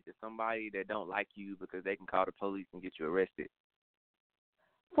giving head to somebody that don't like you because they can call the police and get you arrested.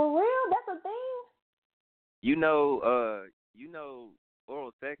 For real? That's a thing?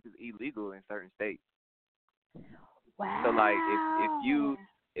 Oral sex is illegal in certain states. Wow. So like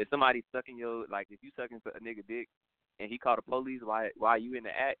if somebody's sucking if you sucking a nigga dick and he called the police while you in the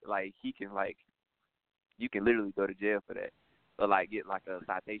act, like he can you can literally go to jail for that. Or get a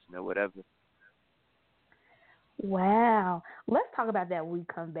citation or whatever. Wow. Let's talk about that when we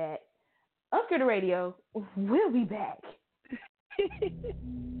come back. Unscripted Radio, we'll be back. I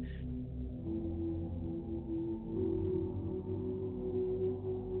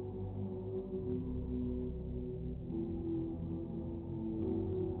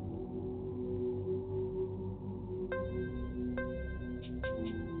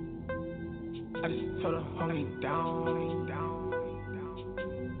just told her, hold me down.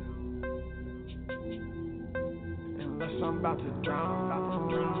 Unless I'm about to drown.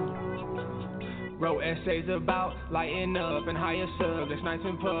 Wrote essays about lighting up and higher subjects, nights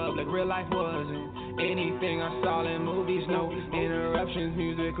in public, real life wasn't anything I saw in movies, no interruptions,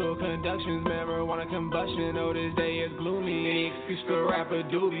 musical conductions, marijuana combustion, oh this day is gloomy, any excuse to rap a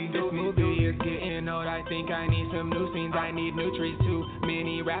doobie, this movie is getting old, I think I need some new scenes, I need nutrients, too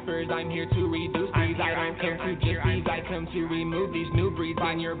many rappers, I'm here to reduce these, I don't come to just these, I come to remove these new breeds,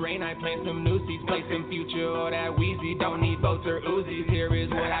 in your brain I plant some new seeds, play some future, or that Wheezy, don't need boats or Uzis, here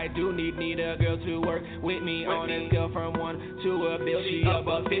is what I do need a girl to work with me on a scale from 1 to a bill, she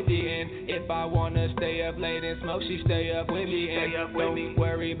above 50, and if I wanna stay up late and smoke, she stay up with me, and don't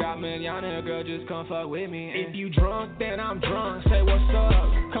worry about manana, girl, just come fuck with me, and if you drunk, then I'm drunk, say what's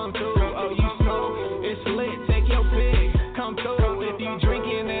up, come through, oh you smoke, it's lit, take your pick, come through, if you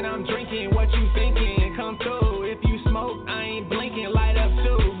drinking, then I'm drinking, what you thinking, come through, if you smoke, I ain't blinking, light up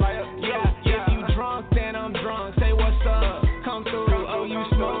too, yeah, if you drunk, then I'm drunk, say what's up, come through, oh you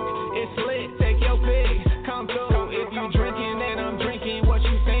smoke, it's lit, take your pick, come through, if you drinking, then I'm drinking, what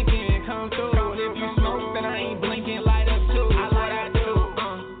you thinking, come through, and if you smoke, then I ain't blinking, light up too, I what I do,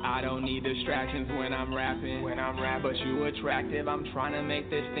 I don't need distractions when I'm rapping, but you attractive, I'm trying to make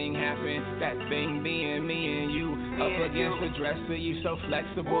this thing happen, that thing being me and you, up against the dresser, you so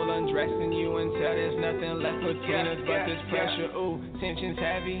flexible, undressing you until there's nothing left between us but this pressure, ooh, tension's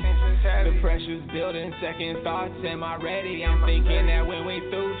heavy, the pressure's building, second thoughts, am I ready, I'm thinking that when we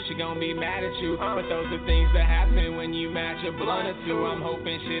through, she gon' be mad at you, but those are things that happen when you match a blunt or two, I'm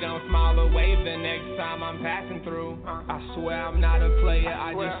hoping she don't smile or wave the next time I'm passing through, I swear I'm not a player,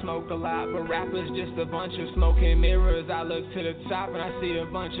 I just smoke a lot, but rappers just a bunch of smoking mirrors, I look to the top and I see a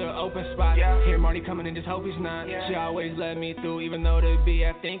bunch of open spots, hear Marty coming and just hope he's not, she always let me through, even though the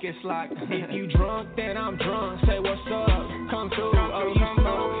BF think it's locked, if you drunk, then I'm drunk, say what's up, come through, oh you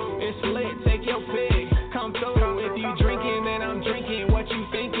smoke, it's lit, take your pick, come through, if you drinking, then I'm drinking, what you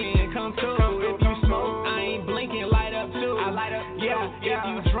thinking, come through, if you smoke, I ain't blinking, light up too, I light up, yeah,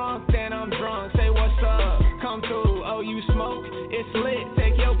 if you drunk, then I'm drunk, say what's up, come through, oh you smoke, it's lit,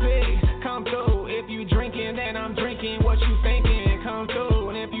 take your pick, come through, if you drinking, then I'm drinking, what you thinking, come through,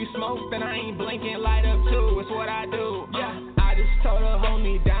 and if you smoke, then I ain't blinking, light up too, it's what I do, I just told her hold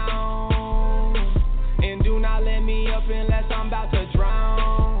me down, and do not let me up unless I'm about to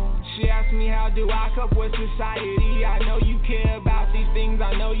drown, she asked me how do I cope with society, I know you care about these things,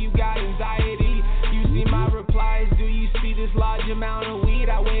 I know you got anxiety, you see my replies, do you see this large amount of weed,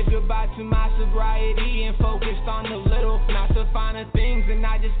 I wave goodbye to my sobriety, and focused on the little, not the finer things, and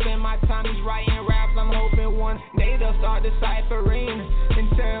I just spend my time just writing raps, I'm hoping one day they'll start deciphering,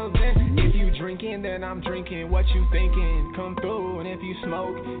 until then, if you drinking, then I'm drinking, what you thinking, come through, and if you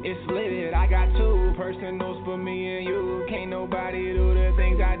smoke, it's lit, I got two, personals for me and you, can't nobody do the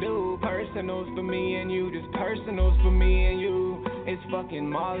things I do, personals for me and you, just personals for me and you, it's fucking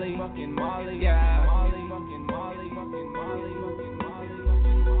Molly, yeah, Molly, fucking Molly, fucking Molly, fucking Molly.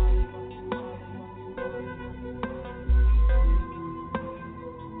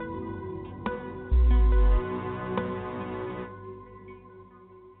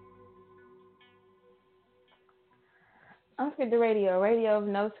 Unscripted Radio, radio of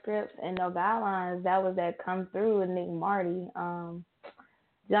no scripts and no guidelines. That was that Come Through with Nick Marty.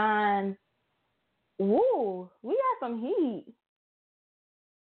 John, woo, we got some heat.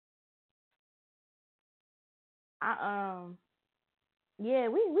 Yeah,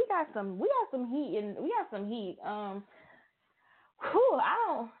 we got some heat and we got some heat. I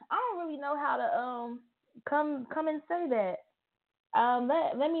don't really know how to come and say that.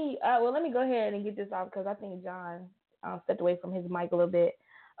 Let me go ahead and get this off because I think John stepped away from his mic a little bit.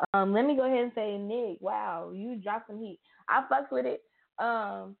 Let me go ahead and say, Nick, wow, you dropped some heat. I fucked with it.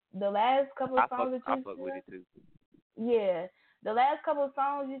 The last couple of songs that you sent, with it too. Yeah, the last couple of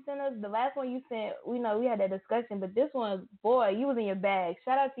songs you sent us, the last one you sent, we know we had that discussion, but this one, boy, you was in your bag.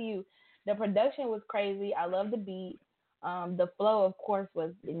 Shout out to you. The production was crazy. I love the beat. The flow, of course,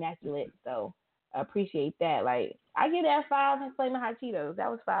 was immaculate. So I appreciate that. Like, I give that 5 and Flamin' Hot Cheetos.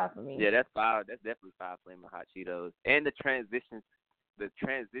 That was 5 for me. Yeah, that's 5. That's definitely 5 Flamin' Hot Cheetos. And the transitions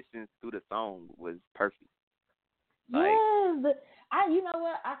through the song was perfect. Yes, you know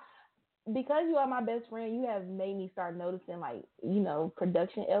what? Because you are my best friend, you have made me start noticing, like, you know,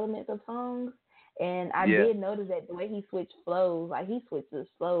 production elements of songs. And I did notice that the way he switched flows, like he switched his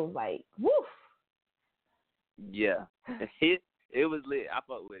flows, like woof. Yeah, it was lit. I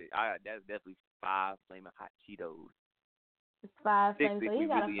fuck with it. That's definitely 5 flaming hot Cheetos. It's 5 6 flaming. if So we you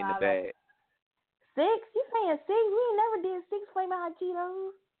got really a in the 5. bag. 6? You saying 6? We never did 6 flaming hot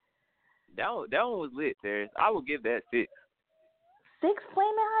Cheetos. That one was lit, Terrence. I would give that 6. 6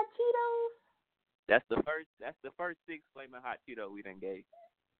 flaming hot Cheetos? That's the first 6 flaming hot Cheetos we done gave.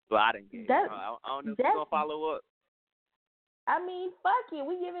 Well, I done gave. I don't know if we're gonna follow up. I mean, fuck it.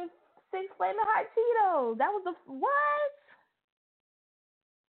 We giving 6 flaming hot Cheetos. That was the what?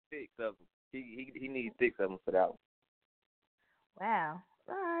 6 of them. He needs 6 of them for that one. Wow.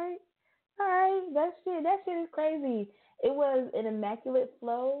 All right. That shit is crazy. It was an immaculate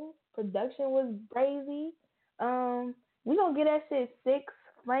flow. Production was brazy. We gonna get that shit 6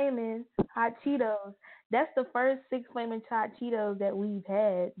 flaming hot Cheetos. That's the first 6 flaming hot Cheetos that we've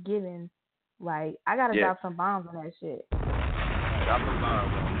had given. Like, I gotta drop some bombs on that shit. Drop some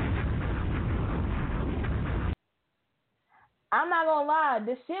bombs. I'm not gonna lie,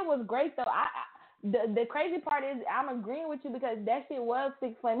 the shit was great though. The crazy part is I'm agreeing with you because that shit was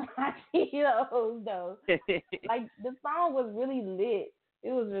 6 flaming hot Cheetos though. Like, the song was really lit.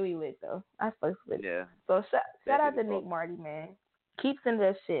 It was really lit though. I fucks with it. Yeah. So shout out to Nick Marty, man. Keep sending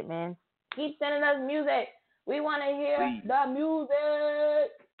us shit, man. Keep sending us music. We want to hear the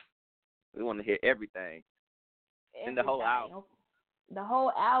music. We want to hear everything. And the whole album. The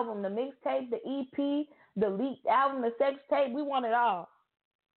whole album, the mixtape, the EP, the leaked album, the sex tape. We want it all.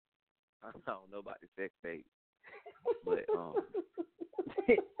 I don't know about the sex tape. But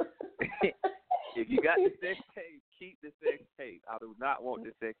if you got the sex tape, keep the sex tape. I do not want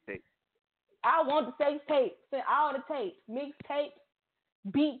the sex tape. I want the sex tape. Send all the tapes. Mixtapes,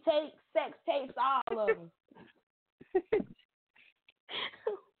 beat tapes, sex tapes, all of them.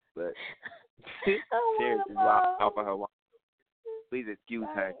 But Terrence is off of her. Please excuse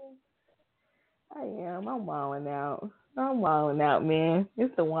her. I am. I'm wilding out. Man.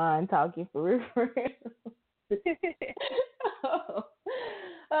 It's the wine talking for real.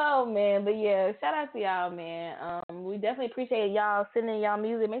 Oh man, but yeah, shout out to y'all, man. We definitely appreciate y'all sending y'all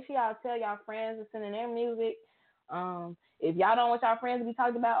music. Make sure y'all tell y'all friends to send in their music. If y'all don't want y'all friends to be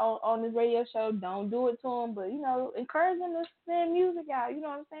talked about on this radio show, don't do it to them. But encourage them to send music out. You know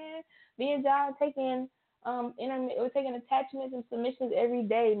what I'm saying? Me and John we're taking attachments and submissions every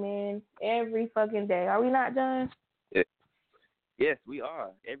day, man. Every fucking day. Are we not, John? Yes, we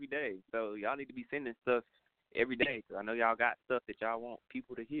are every day. So y'all need to be sending stuff every day. Cause I know y'all got stuff that y'all want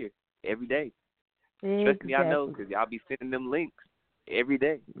people to hear every day. Exactly. Trust me, I know, because y'all be sending them links every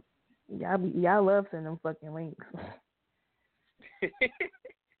day. Y'all love sending them fucking links.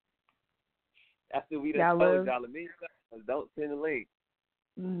 That's what we done told y'all a million times. Don't send a link.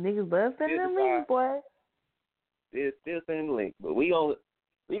 Niggas love sending them links, boy. They're still sending the link, but we gonna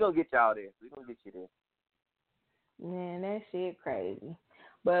get y'all there. We gonna get you there. Man, that shit crazy.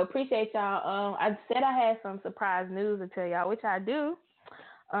 But appreciate y'all. I said I had some surprise news to tell y'all, which I do.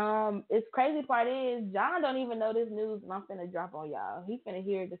 It's crazy part is John don't even know this news and I'm finna drop on y'all. He finna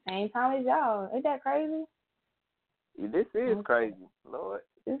hear it the same time as y'all. Ain't that crazy? This is crazy, Lord.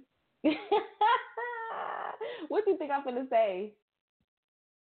 What you think I'm finna say?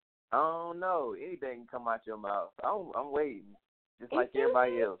 I don't know. Anything can come out your mouth. I'm waiting, just like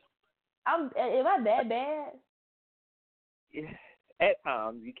everybody else. Am I that bad? Yeah, at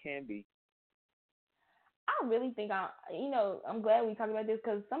times you can be. I really think I'm glad we talked about this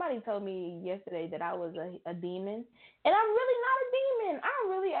because somebody told me yesterday that I was a demon, and I'm really not a demon. I'm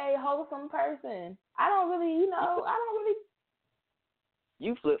really a wholesome person. I don't really.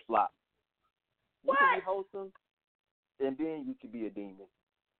 You flip flop. What? You can be wholesome, and then you can be a demon.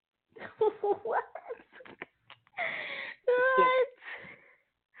 What?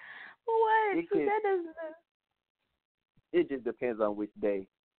 That doesn't. It just depends on which day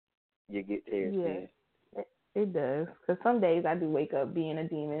you get there. Yeah, it does. Because some days I do wake up being a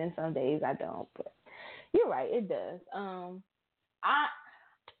demon, and some days I don't. But you're right, it does. I'm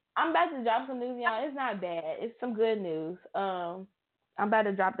about to drop some news, y'all. It's not bad. It's some good news. I'm about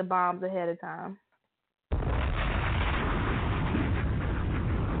to drop the bombs ahead of time.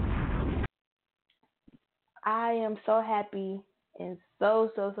 I am so happy and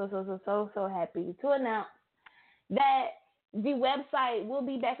so happy to announce that the website will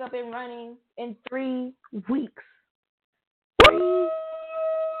be back up and running in 3 weeks.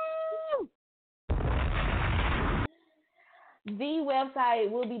 The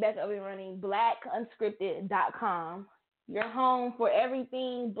website will be back up and running, blackunscripted.com. Your home for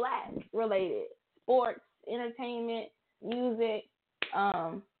everything black related. Sports, entertainment, music,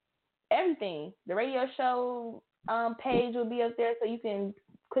 everything. The radio show page will be up there, so you can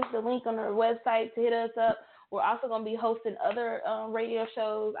click the link on our website to hit us up. We're also going to be hosting other radio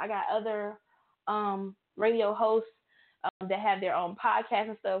shows. I got other radio hosts that have their own podcasts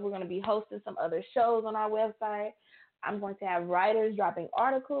and stuff. We're going to be hosting some other shows on our website. I'm going to have writers dropping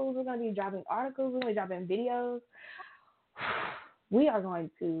articles. We're going to be dropping articles. We're going to be dropping videos. We are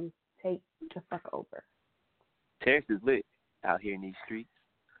going to take the fuck over. Terrence is lit out here in these streets.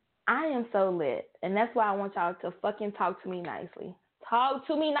 I am so lit, and that's why I want y'all to fucking talk to me nicely. Talk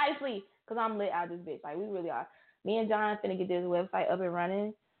to me nicely, because I'm lit out of this bitch. Like, we really are. Me and John finna get this website up and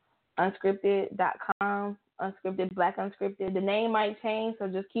running, unscripted.com, unscripted, Black Unscripted. The name might change, so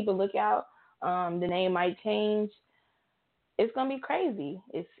just keep a lookout. The name might change. It's going to be crazy.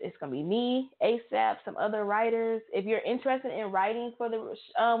 It's going to be me, ASAP, some other writers. If you're interested in writing for the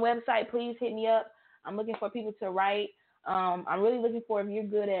website, please hit me up. I'm looking for people to write. I'm really looking for if you're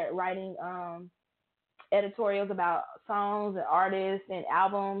good at writing editorials about songs and artists and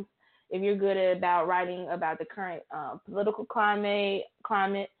albums, if you're good about writing about the current political climate,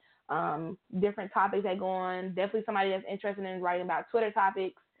 different topics that go on, definitely somebody that's interested in writing about Twitter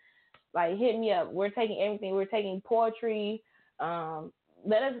topics, like, hit me up. We're taking everything. We're taking poetry.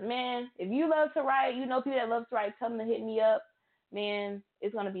 Let us, man, if you love to write, you know people that love to write, tell them to hit me up. Man,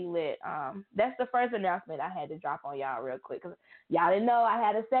 it's going to be lit. That's the first announcement I had to drop on y'all real quick, because y'all didn't know I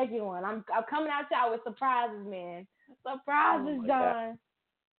had a second one. I'm coming out y'all with surprises, man. Surprises, Oh John.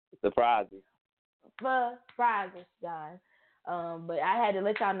 Surprises. Surprises, John. But I had to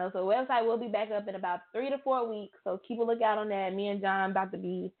let y'all know. So the website will be back up in about 3 to 4 weeks, so keep a lookout on that. Me and John about to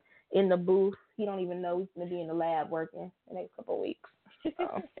be in the booth. He don't even know we're going to be in the lab working the next couple of weeks.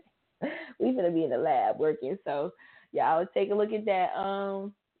 We're going to be in the lab working, so y'all take a look at that.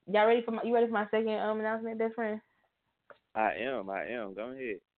 Y'all ready for my second announcement, best friend? I am. Go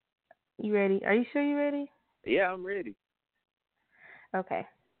ahead. You ready? Are you sure you ready? Yeah, I'm ready. Okay.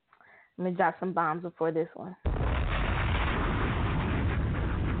 I'm going to drop some bombs before this one.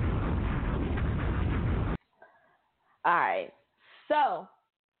 All right. So,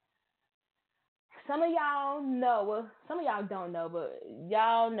 some of y'all know, well, some of y'all don't know, but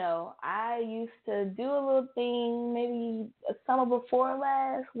y'all know I used to do a little thing maybe a summer before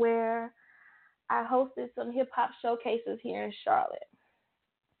last where I hosted some hip-hop showcases here in Charlotte.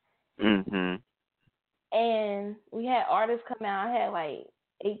 Mm-hmm. And we had artists come out. I had like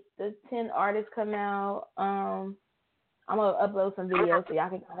 8 to 10 artists come out. I'm going to upload some videos so y'all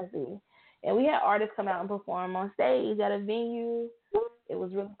can kind of see. And we had artists come out and perform on stage at a venue. It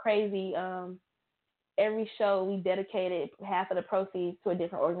was really crazy. Every show we dedicated half of the proceeds to a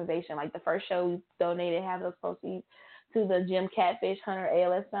different organization. Like the first show, we donated half of those proceeds to the Jim Catfish Hunter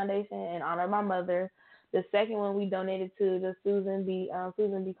ALS Foundation in honor of my mother. The second one we donated to the Susan B.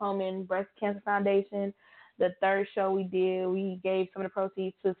 Komen Breast Cancer Foundation. The third show we did, we gave some of the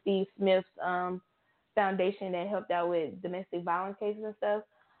proceeds to Steve Smith's foundation that helped out with domestic violence cases and stuff.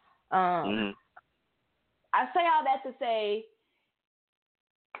 I say all that to say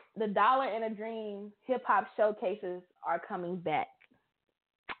the Dollar and a Dream hip-hop showcases are coming back.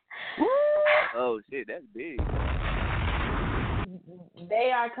 Oh, shit, that's big.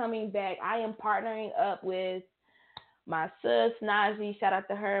 They are coming back. I am partnering up with my sis, Najee. Shout out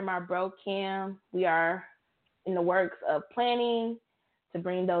to her, my bro, Cam. We are in the works of planning to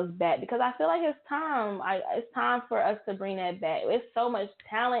bring those back because I feel like it's time. It's time for us to bring that back. There's so much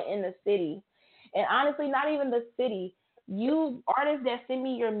talent in the city. And honestly, not even the city. You artists that send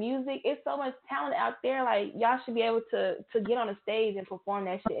me your music, it's so much talent out there. Like, y'all should be able to get on a stage and perform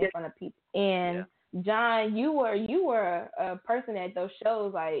that shit in front of people. And John, you were a person at those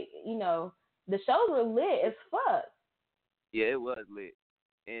shows. Like, you know, the shows were lit as fuck. Yeah, it was lit.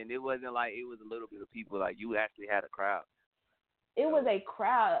 And it wasn't like it was a little bit of people. Like, you actually had a crowd. It was a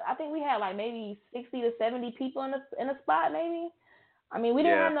crowd. I think we had like maybe 60 to 70 people in a spot, maybe. I mean, we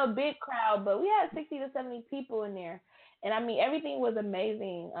didn't have no big crowd, but we had 60 to 70 people in there. And I mean, everything was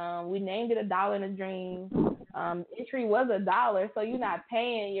amazing. We named it a Dollar and a Dream. Entry was $1, so you're not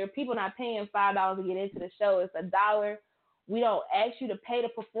paying, your people not paying $5 to get into the show. It's $1. We don't ask you to pay to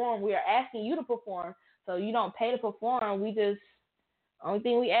perform. We are asking you to perform. So you don't pay to perform. We just, only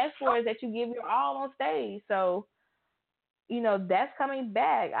thing we ask for is that you give your all on stage. So, you know, that's coming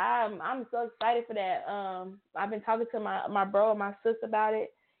back. I'm so excited for that. I've been talking to my bro and my sis about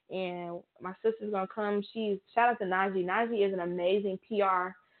it. And my sister's gonna come. Shout out to Najee. Najee is an amazing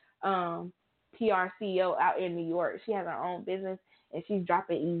PR CEO out in New York. She has her own business and she's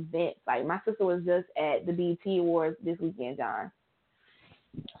dropping events. Like, my sister was just at the BET Awards this weekend, John.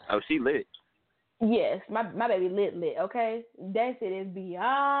 Oh, she lit. Yes, my baby lit, okay? That shit is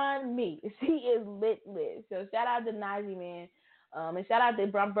beyond me. She is lit. So shout out to Najee, man. And shout out to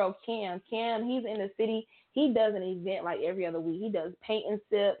my bro Cam. Cam, he's in the city. He does an event like every other week. He does paint and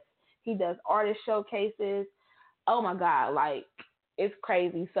sips. He does artist showcases. Oh my God, like it's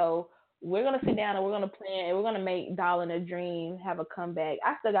crazy. So we're gonna sit down and we're gonna plan and we're gonna make Doll in a Dream have a comeback.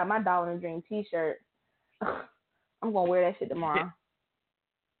 I still got my Doll in a Dream T-shirt. I'm gonna wear that shit tomorrow.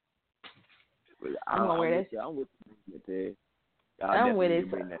 I'm gonna wear that shit. I'm with you. I'm with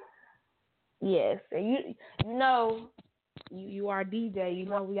it. Yes, and you know you are a DJ. You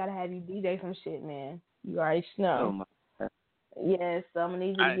know we gotta have you DJ some shit, man. You already know. Oh my God. Yes, so I'm gonna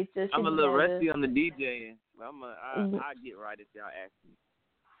need you to get your shit I'm a little together. rusty on the DJing. I'll get right if y'all ask me.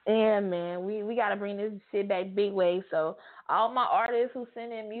 Yeah, man, we gotta bring this shit back big way. So all my artists who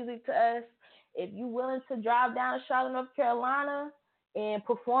send in music to us, if you willing to drive down to Charlotte, North Carolina, and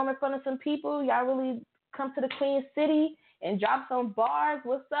perform in front of some people, y'all really come to the Queen City and drop some bars.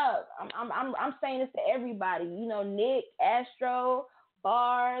 What's up? I'm saying this to everybody. You know, Nick, Astro,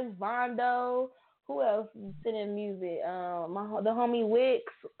 Bars, Vondo. Who else is sending music? The homie Wix.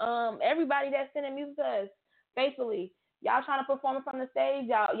 Everybody that's sending music to us faithfully. Y'all trying to perform in front of the stage.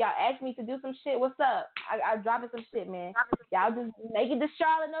 Y'all asked me to do some shit. What's up? I dropping some shit, man. Y'all just make it to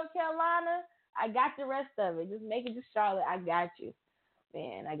Charlotte, North Carolina. I got the rest of it. Just make it to Charlotte. I got you.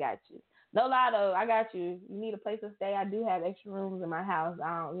 Man, I got you. No lie though, I got you. You need a place to stay. I do have extra rooms in my house.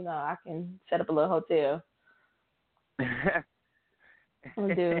 I can set up a little hotel. I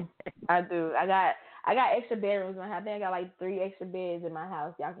do. I got extra bedrooms in my house. I think I got like 3 extra beds in my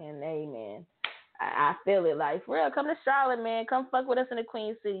house. Y'all can man. I feel it. Like, for real, come to Charlotte, man. Come fuck with us in the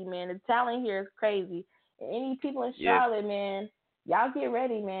Queen City, man. The talent here is crazy. And any people in Charlotte, man, y'all get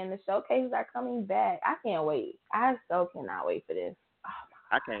ready, man. The showcases are coming back. I can't wait. I so cannot wait for this.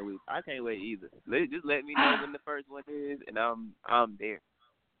 I can't wait. I can't wait either. Just let me know when the first one is, and I'm there.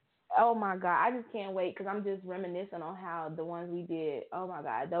 Oh my God, I just can't wait because I'm just reminiscing on how the ones we did. Oh my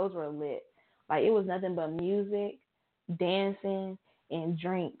God, those were lit. Like, it was nothing but music, dancing, and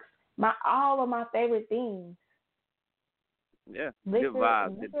drinks. All of my favorite things. Yeah, Liquor,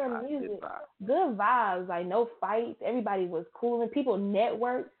 good vibes. Good vibes. Like, no fights. Everybody was cool, and people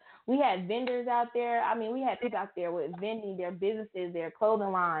networked. We had vendors out there. I mean, we had people out there with vending their businesses, their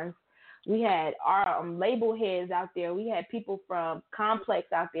clothing lines. We had our label heads out there. We had people from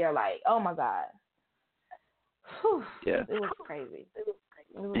Complex out there. Like, oh my God. Whew. Yeah. It was crazy.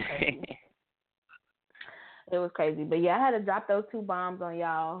 It was crazy. But yeah, I had to drop those 2 bombs on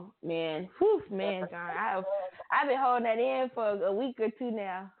y'all. Man, whew, man, John. I've been holding that in for a week or 2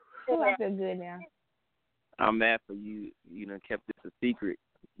 now. Whew, I feel good now. I'm mad for you. You know, kept this a secret.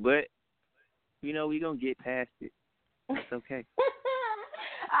 But, we going to get past it. It's okay.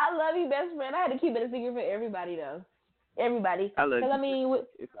 I love you, best friend. I had to keep it a secret for everybody, though. Everybody. I love you.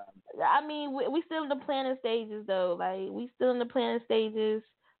 We still in the planning stages, though. Like, we still in the planning stages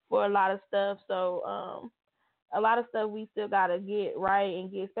for a lot of stuff. So, a lot of stuff we still got to get right and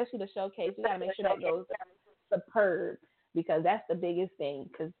get, especially the showcase. We got to make sure that goes superb because that's the biggest thing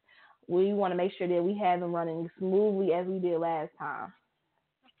because we want to make sure that we have them running smoothly as we did last time.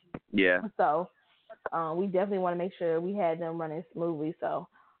 Yeah. So we definitely want to make sure we had them running smoothly. So,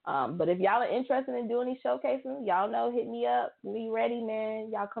 but if y'all are interested in doing these showcases, y'all know, hit me up. We ready, man.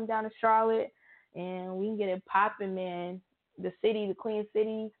 Y'all come down to Charlotte and we can get it popping, man. The city, the Queen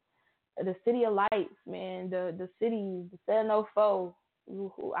City, the City of Lights, man. The city, the 704.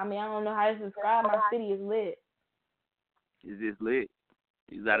 I mean, I don't know how to describe. My city is lit. It's just lit.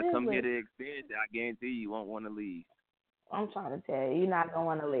 You got to come here to experience it. I guarantee you won't want to leave. I'm trying to tell you, you're not going to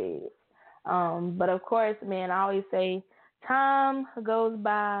want to leave. But of course, man, I always say time goes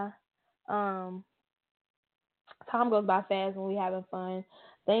by fast when we having fun.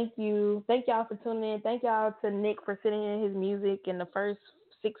 Thank you. Thank y'all for tuning in. Thank y'all to Nick for sending in his music and the first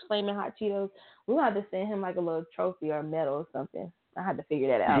 6 Flaming Hot Cheetos. We're going to have to send him like a little trophy or a medal or something. I had to figure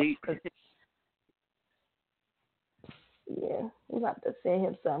that out. Yeah, we'll have to send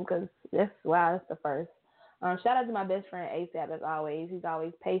him some because that's the first. Shout out to my best friend ASAP as always. He's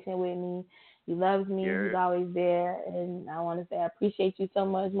always patient with me. He loves me. Yeah. He's always there. And I want to say I appreciate you so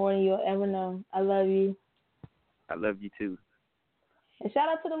much more than you'll ever know. I love you. I love you too. And shout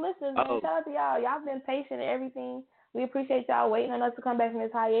out to the listeners, man. Shout out to y'all. Y'all been patient and everything. We appreciate y'all waiting on us to come back from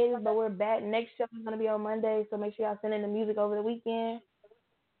this hiatus, but we're back. Next show is going to be on Monday, so make sure y'all send in the music over the weekend.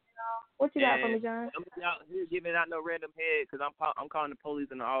 What you got for me, John? I'm out here giving out no random head because I'm calling the police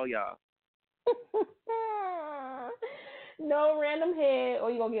on all y'all. No random head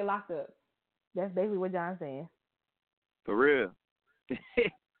or you going to get locked up. That's basically what John's saying. For real.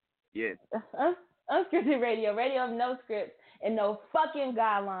 Yes. Unscripted Radio, radio of no scripts and no fucking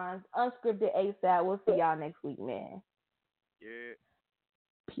guidelines. Unscripted ASAP. We'll see y'all next week, man. Yeah.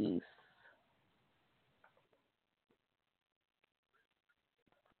 Peace.